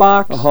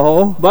lunchbox.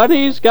 Oh? But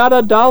he's got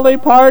a Dolly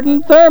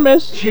Parton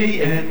thermos.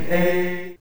 GNA.